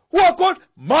those who are called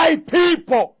my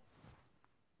people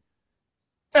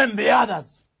and the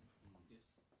others.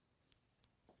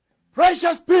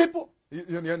 Precious people.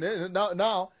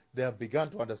 Now they have begun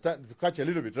to understand, to catch a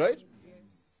little bit, right? Yes.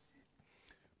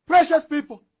 Precious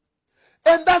people.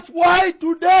 And that's why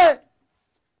today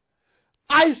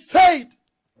I said,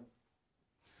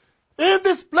 in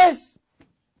this place,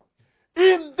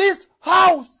 in this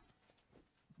house,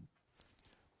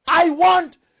 I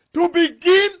want to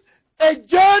begin a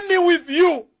journey with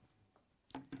you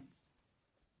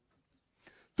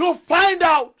to find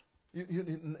out.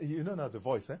 You know now the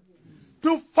voice,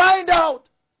 To find out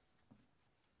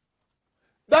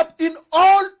that in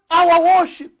all our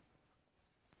worship,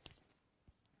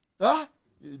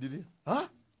 did you?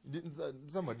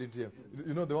 Somebody didn't hear.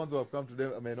 The ones who have come today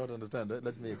may not understand.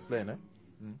 Let me explain.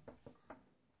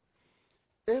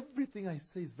 Everything I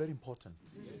say is very important.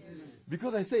 Yes.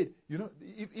 Because I said,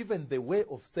 even the way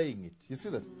of saying it. You see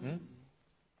that?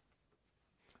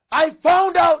 I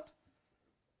found out.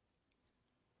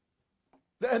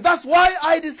 And that's why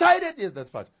I decided. Yes,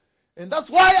 that's part. And that's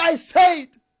why I said,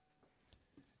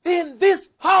 in this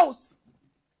house,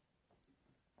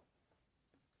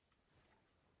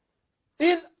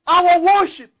 in our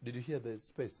worship. Did you hear the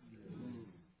space? Yes.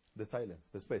 The silence,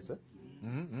 the space.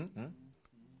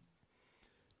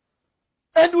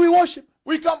 And we worship.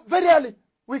 We come very early.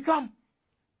 We come.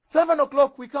 7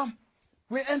 o'clock we come.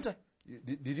 We enter.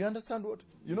 Did you understand what?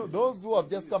 Those who have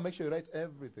just come, make sure you write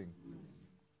everything.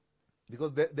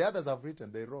 Because the others have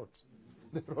written. They wrote.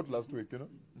 They wrote last week,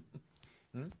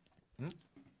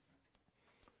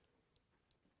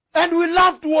 And we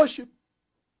love to worship.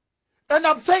 And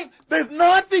I'm saying there's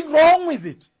nothing wrong with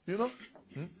it.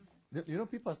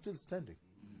 People are still standing.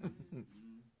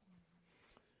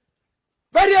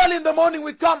 Very early in the morning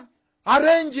we come,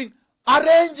 arranging.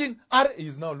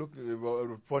 He's now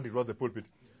pointing around the pulpit.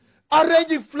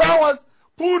 Arranging flowers,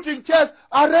 putting chairs,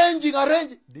 arranging.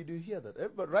 Did you hear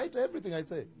that? Write everything I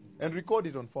say. And record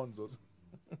it on phones also.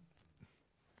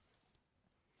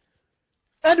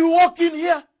 And we walk in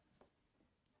here.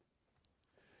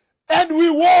 And we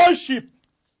worship.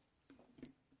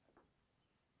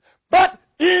 But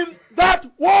in that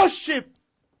worship,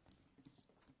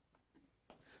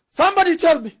 somebody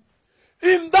tell me,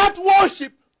 in that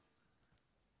worship,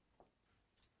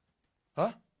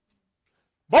 Huh?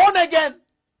 Born again.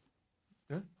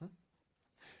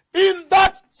 In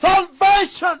that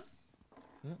salvation.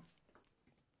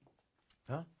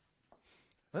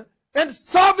 And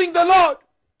serving the Lord.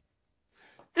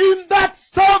 In that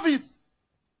service.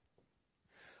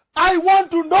 I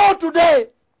want to know today.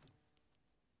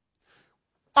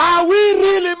 Are we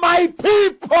really my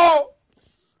people?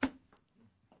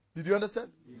 Did you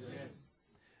understand?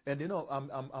 Yes. And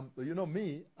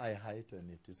me, I heighten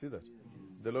it. You see that?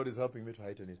 Yes. The Lord is helping me to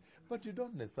heighten it. But you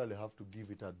don't necessarily have to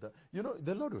give it at that.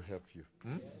 The Lord will help you.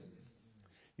 Yes.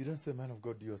 You don't say, man of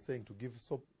God, you're saying to give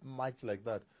so much like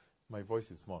that. My voice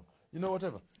is small.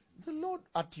 Whatever. The Lord,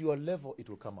 at your level, it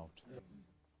will come out. Yes.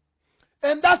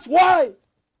 And that's why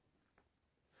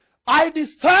I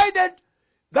decided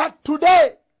that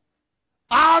today,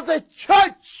 as a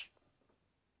church,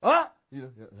 he's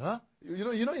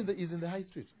in the high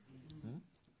street.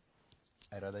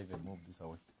 I'd rather even move this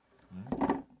away.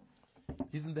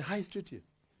 He's in the high street here.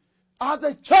 As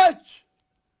a church,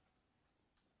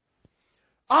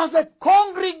 as a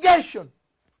congregation,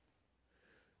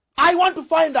 I want to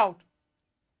find out,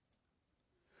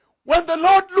 when the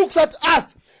Lord looks at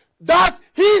us, does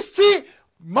he see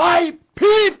my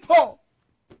people?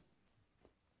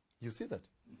 You see that?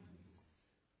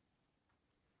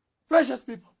 Precious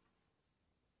people.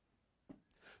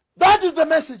 That is the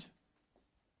message.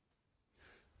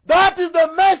 That is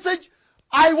the message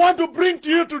I want to bring to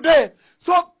you today.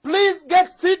 So please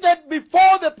get seated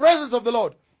before the presence of the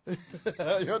Lord.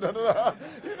 You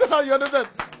understand?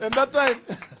 And that time,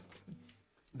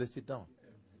 they sit down.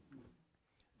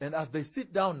 And as they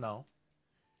sit down now,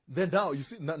 then now, you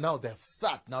see, now they have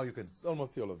sat. Now you can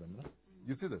almost see all of them. No?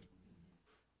 You see that?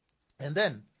 And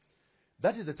then,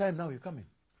 that is the time now you come in.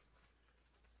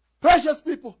 Precious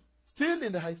people, still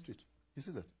in the high street. You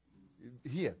see that?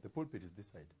 Here, the pulpit is this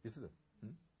side. You see that?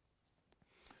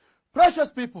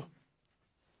 Precious people,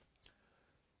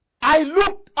 I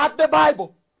looked at the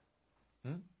Bible.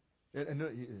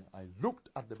 I looked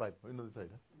at the Bible. You know the side,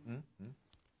 huh?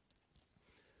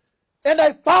 And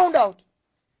I found out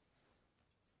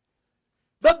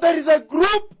that there is a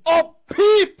group of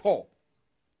people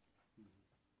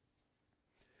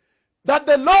that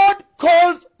the Lord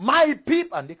calls my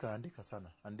people. Andika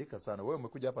sana. Wewe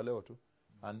umekuja hapa leo tu.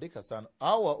 Andika sana.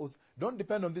 Don't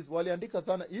depend on this. Waliandika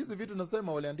sana. Hizi vitu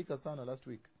nasema waliandika sana last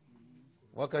week.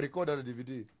 Wakarecorda na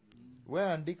DVD.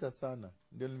 Wewe andika sana.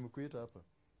 Ndio nimekuita hapa.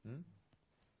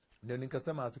 Ndio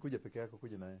nikasema asikuje peke yake,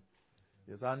 kuja naye.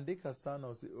 Yes, andika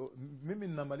sana. Mimi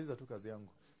ninamaliza tu kazi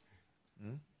yangu.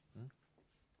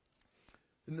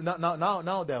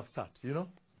 Now they have sat,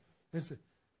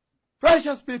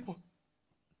 Precious people.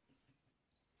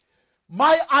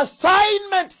 My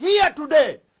assignment here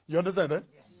today. You understand, eh?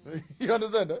 Yes. You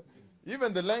understand, eh?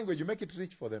 Even the language, you make it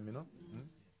rich for them,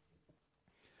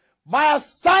 My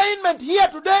assignment here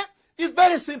today is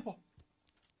very simple.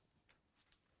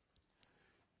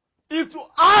 Is to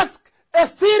ask a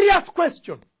serious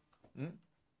question.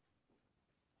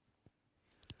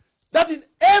 That in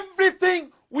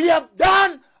everything we have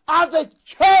done as a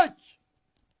church,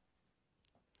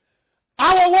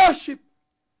 our worship,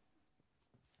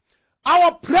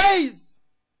 our praise,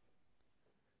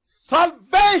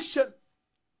 salvation,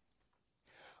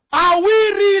 are we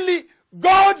really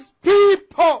God's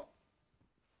people?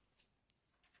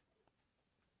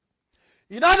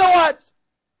 In other words,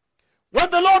 when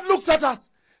the Lord looks at us,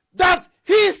 does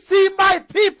he see my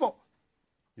people?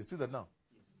 You see that now?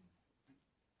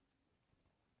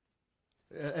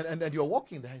 And you're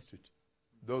walking the high street.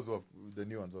 Those who have, the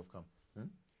new ones who have come.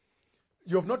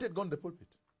 You have not yet gone to the pulpit.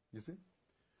 You see?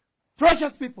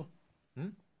 Precious people.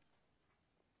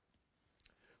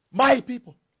 My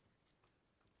people.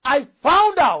 I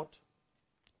found out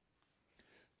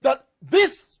that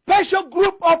this special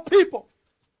group of people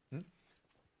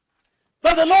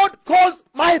that the Lord calls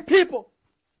my people,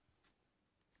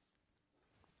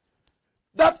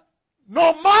 that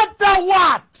no matter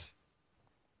what,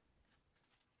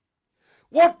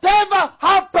 whatever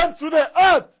happens to the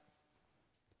earth,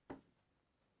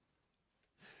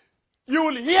 you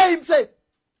will hear him say,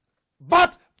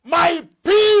 but my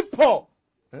people.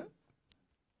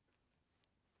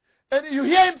 And you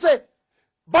hear him say,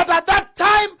 but at that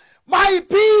time, my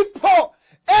people,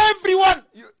 everyone.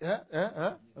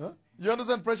 You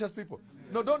understand, precious people?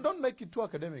 No, don't make it too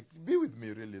academic. Be with me,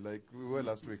 really, like we were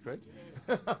last week, right?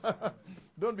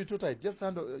 Don't be too tight. Just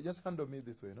handle me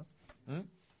this way,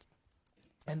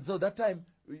 And so that time,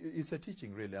 it's a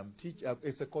teaching, really.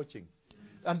 It's a coaching.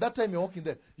 And that time you're walking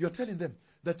there, you're telling them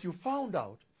that you found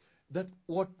out that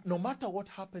no matter what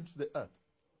happens to the earth,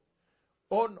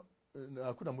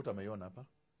 hakuna mtu ameiona hapa.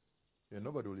 Yeah,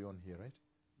 nobody will yawn here, right?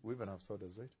 We even have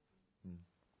sodas, right?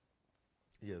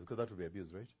 Yeah, because that would be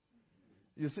abuse, right?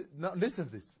 You see, now listen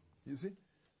to this. You see?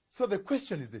 So the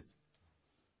question is this.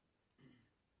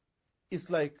 It's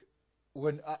like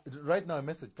when, right now a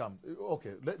message comes.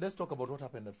 Okay, let's talk about what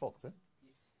happened at Fox. Yes.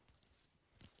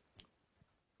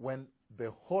 When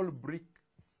the whole brick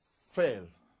fell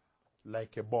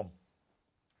like a bomb.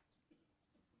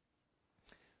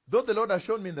 Though the Lord had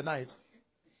shown me in the night,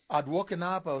 I'd woken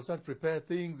up, I was trying to prepare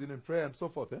things in prayer and so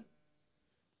forth.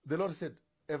 The Lord said,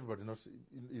 everybody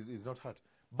is not hurt.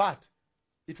 But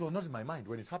it was not in my mind.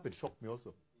 When it happened, it shocked me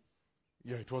also.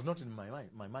 Yeah, it was not in my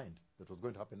mind that was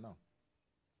going to happen now.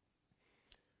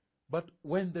 But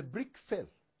when the brick fell,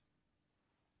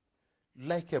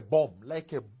 like a bomb,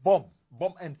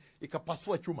 and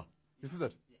ikapasua chuma. You see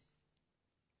that? Yes.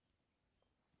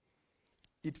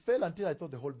 It fell until I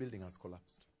thought the whole building has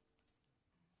collapsed.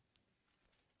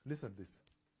 Listen to this.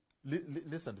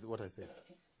 Listen to what I said.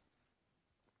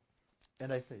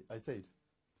 And I said,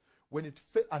 when it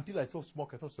fell, until I saw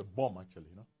smoke, I thought it was a bomb actually,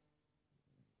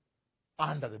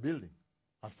 under the building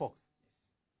at Fox.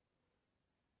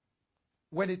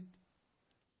 When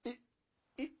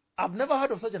I've never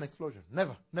heard of such an explosion.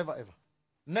 Never, ever.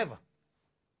 Never.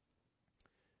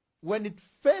 When it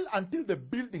fell until the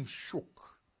building shook,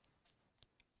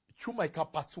 chuma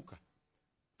ikapasuka,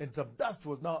 and some dust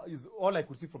was is all I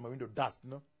could see from my window, dust,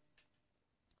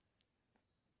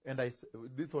 And this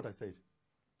is what I said.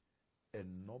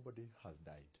 And nobody has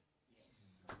died.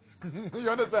 Yes. You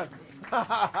understand?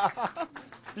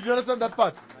 Did you understand that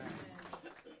part?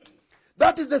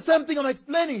 That is the same thing I'm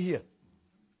explaining here.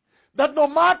 That no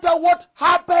matter what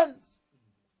happens,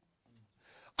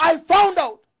 I found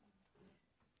out.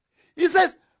 He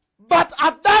says, but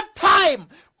at that time,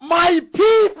 my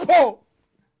people.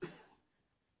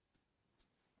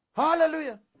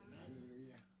 Hallelujah.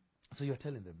 So you're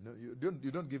telling them, no,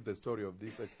 you don't give the story of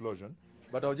this explosion,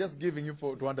 but I was just giving you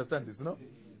to understand this,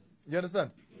 You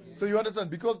understand? So you understand,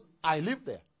 because I live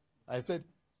there. I said,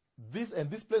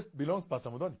 this place belongs to Pastor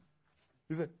Modoni.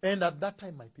 He said, and at that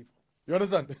time, my people. You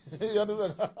understand? You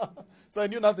understand? So I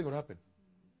knew nothing would happen.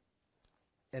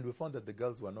 And we found that the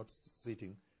girls were not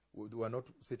sitting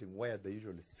where they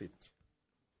usually sit.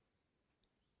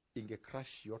 In a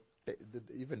crash, you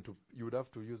would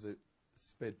have to use a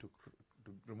spade to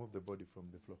remove the body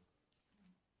from the floor.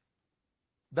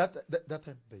 That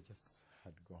time they just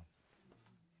had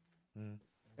gone.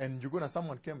 And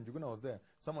someone came, was there.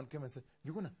 Someone came and said,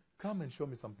 Juguna, come and show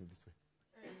me something this way.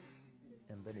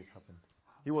 And then it happened.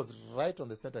 He was right on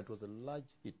the center. It was a large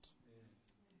hit.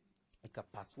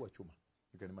 Ikapasua chuma.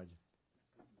 You can imagine.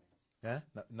 Yeah?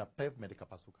 Na pavement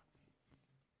ikapasuka.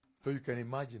 So you can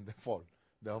imagine the fall,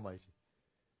 the Almighty.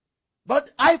 But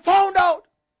I found out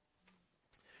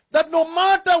that no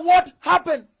matter what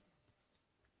happens,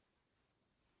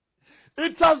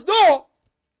 it's as though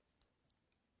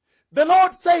the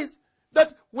Lord says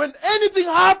that when anything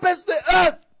happens to the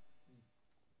earth,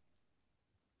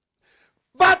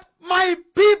 but my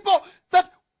people,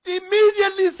 that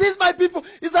immediately sees my people,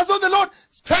 it's as though the Lord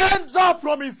stands up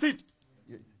from his seat.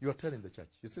 You are telling the church.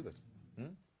 You see that?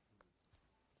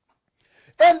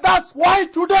 And that's why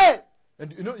today,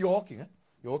 and you're walking,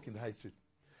 You're walking the high street.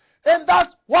 And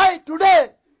that's why today,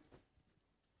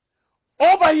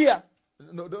 over here,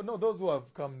 no, those who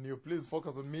have come new, please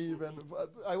focus on me. Even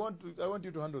I want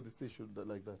you to handle this issue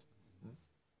like that.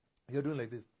 You're doing like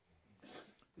this.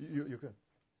 You can.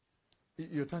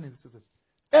 You're turning this to say.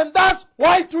 And that's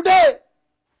why today,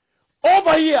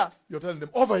 over here, you're telling them,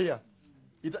 over here,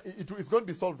 it's going to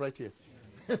be solved right here.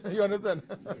 You understand?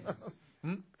 Yes.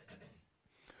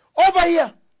 Over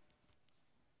here.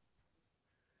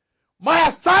 My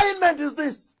assignment is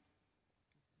this.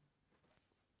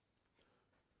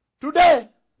 Today,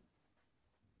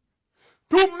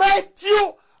 to make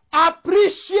you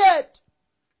appreciate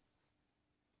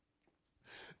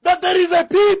that there is a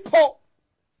people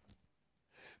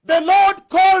the Lord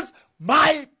calls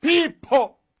my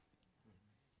people.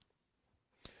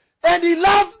 And he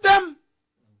loves them.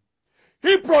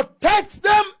 He protects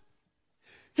them.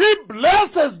 He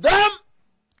blesses them.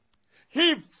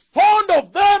 He's fond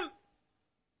of them.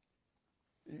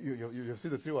 You see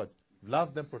the three words.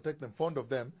 Love them, protect them, fond of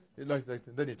them.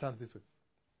 Then he turns this way.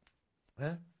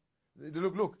 Huh?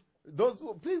 Look. Those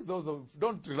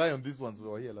don't rely on these ones who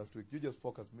were here last week. You just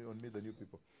focus on me, the new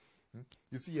people.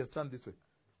 You see, he has turned this way.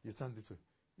 He turns this way.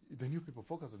 The new people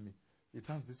focus on me. He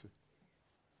turns this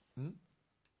way.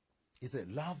 He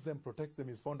said, loves them, protects them,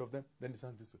 is fond of them. Then he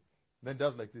turns this way. Then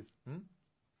does like this.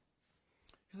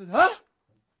 He said,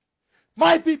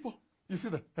 my people. You see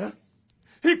that?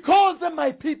 He calls them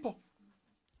my people.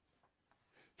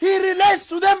 He relates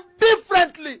to them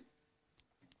differently.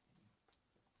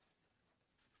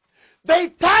 They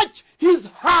touch his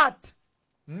heart.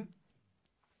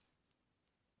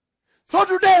 So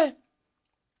today,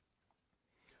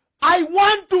 I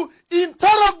want to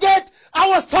interrogate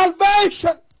our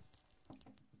salvation.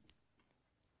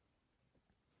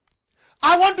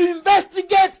 I want to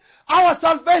investigate our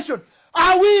salvation.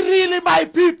 Are we really my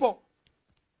people?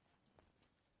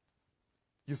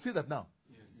 You see that now?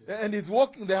 Yes. And he's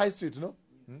walking the high street, you know?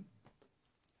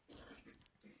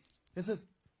 He says,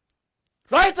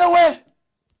 right away.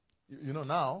 You know,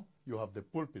 now you have the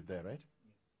pulpit there, right?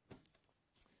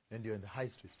 And you're in the high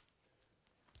street.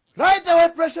 Right away,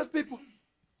 precious people.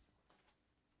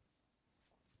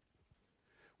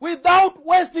 Without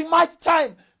wasting much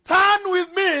time, turn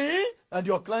with me, and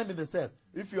you're climbing the stairs.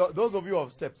 If you are, those of you who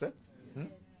have steps,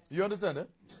 you understand?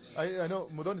 I know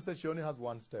Mudoni said she only has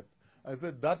one step. I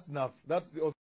said that's enough. That's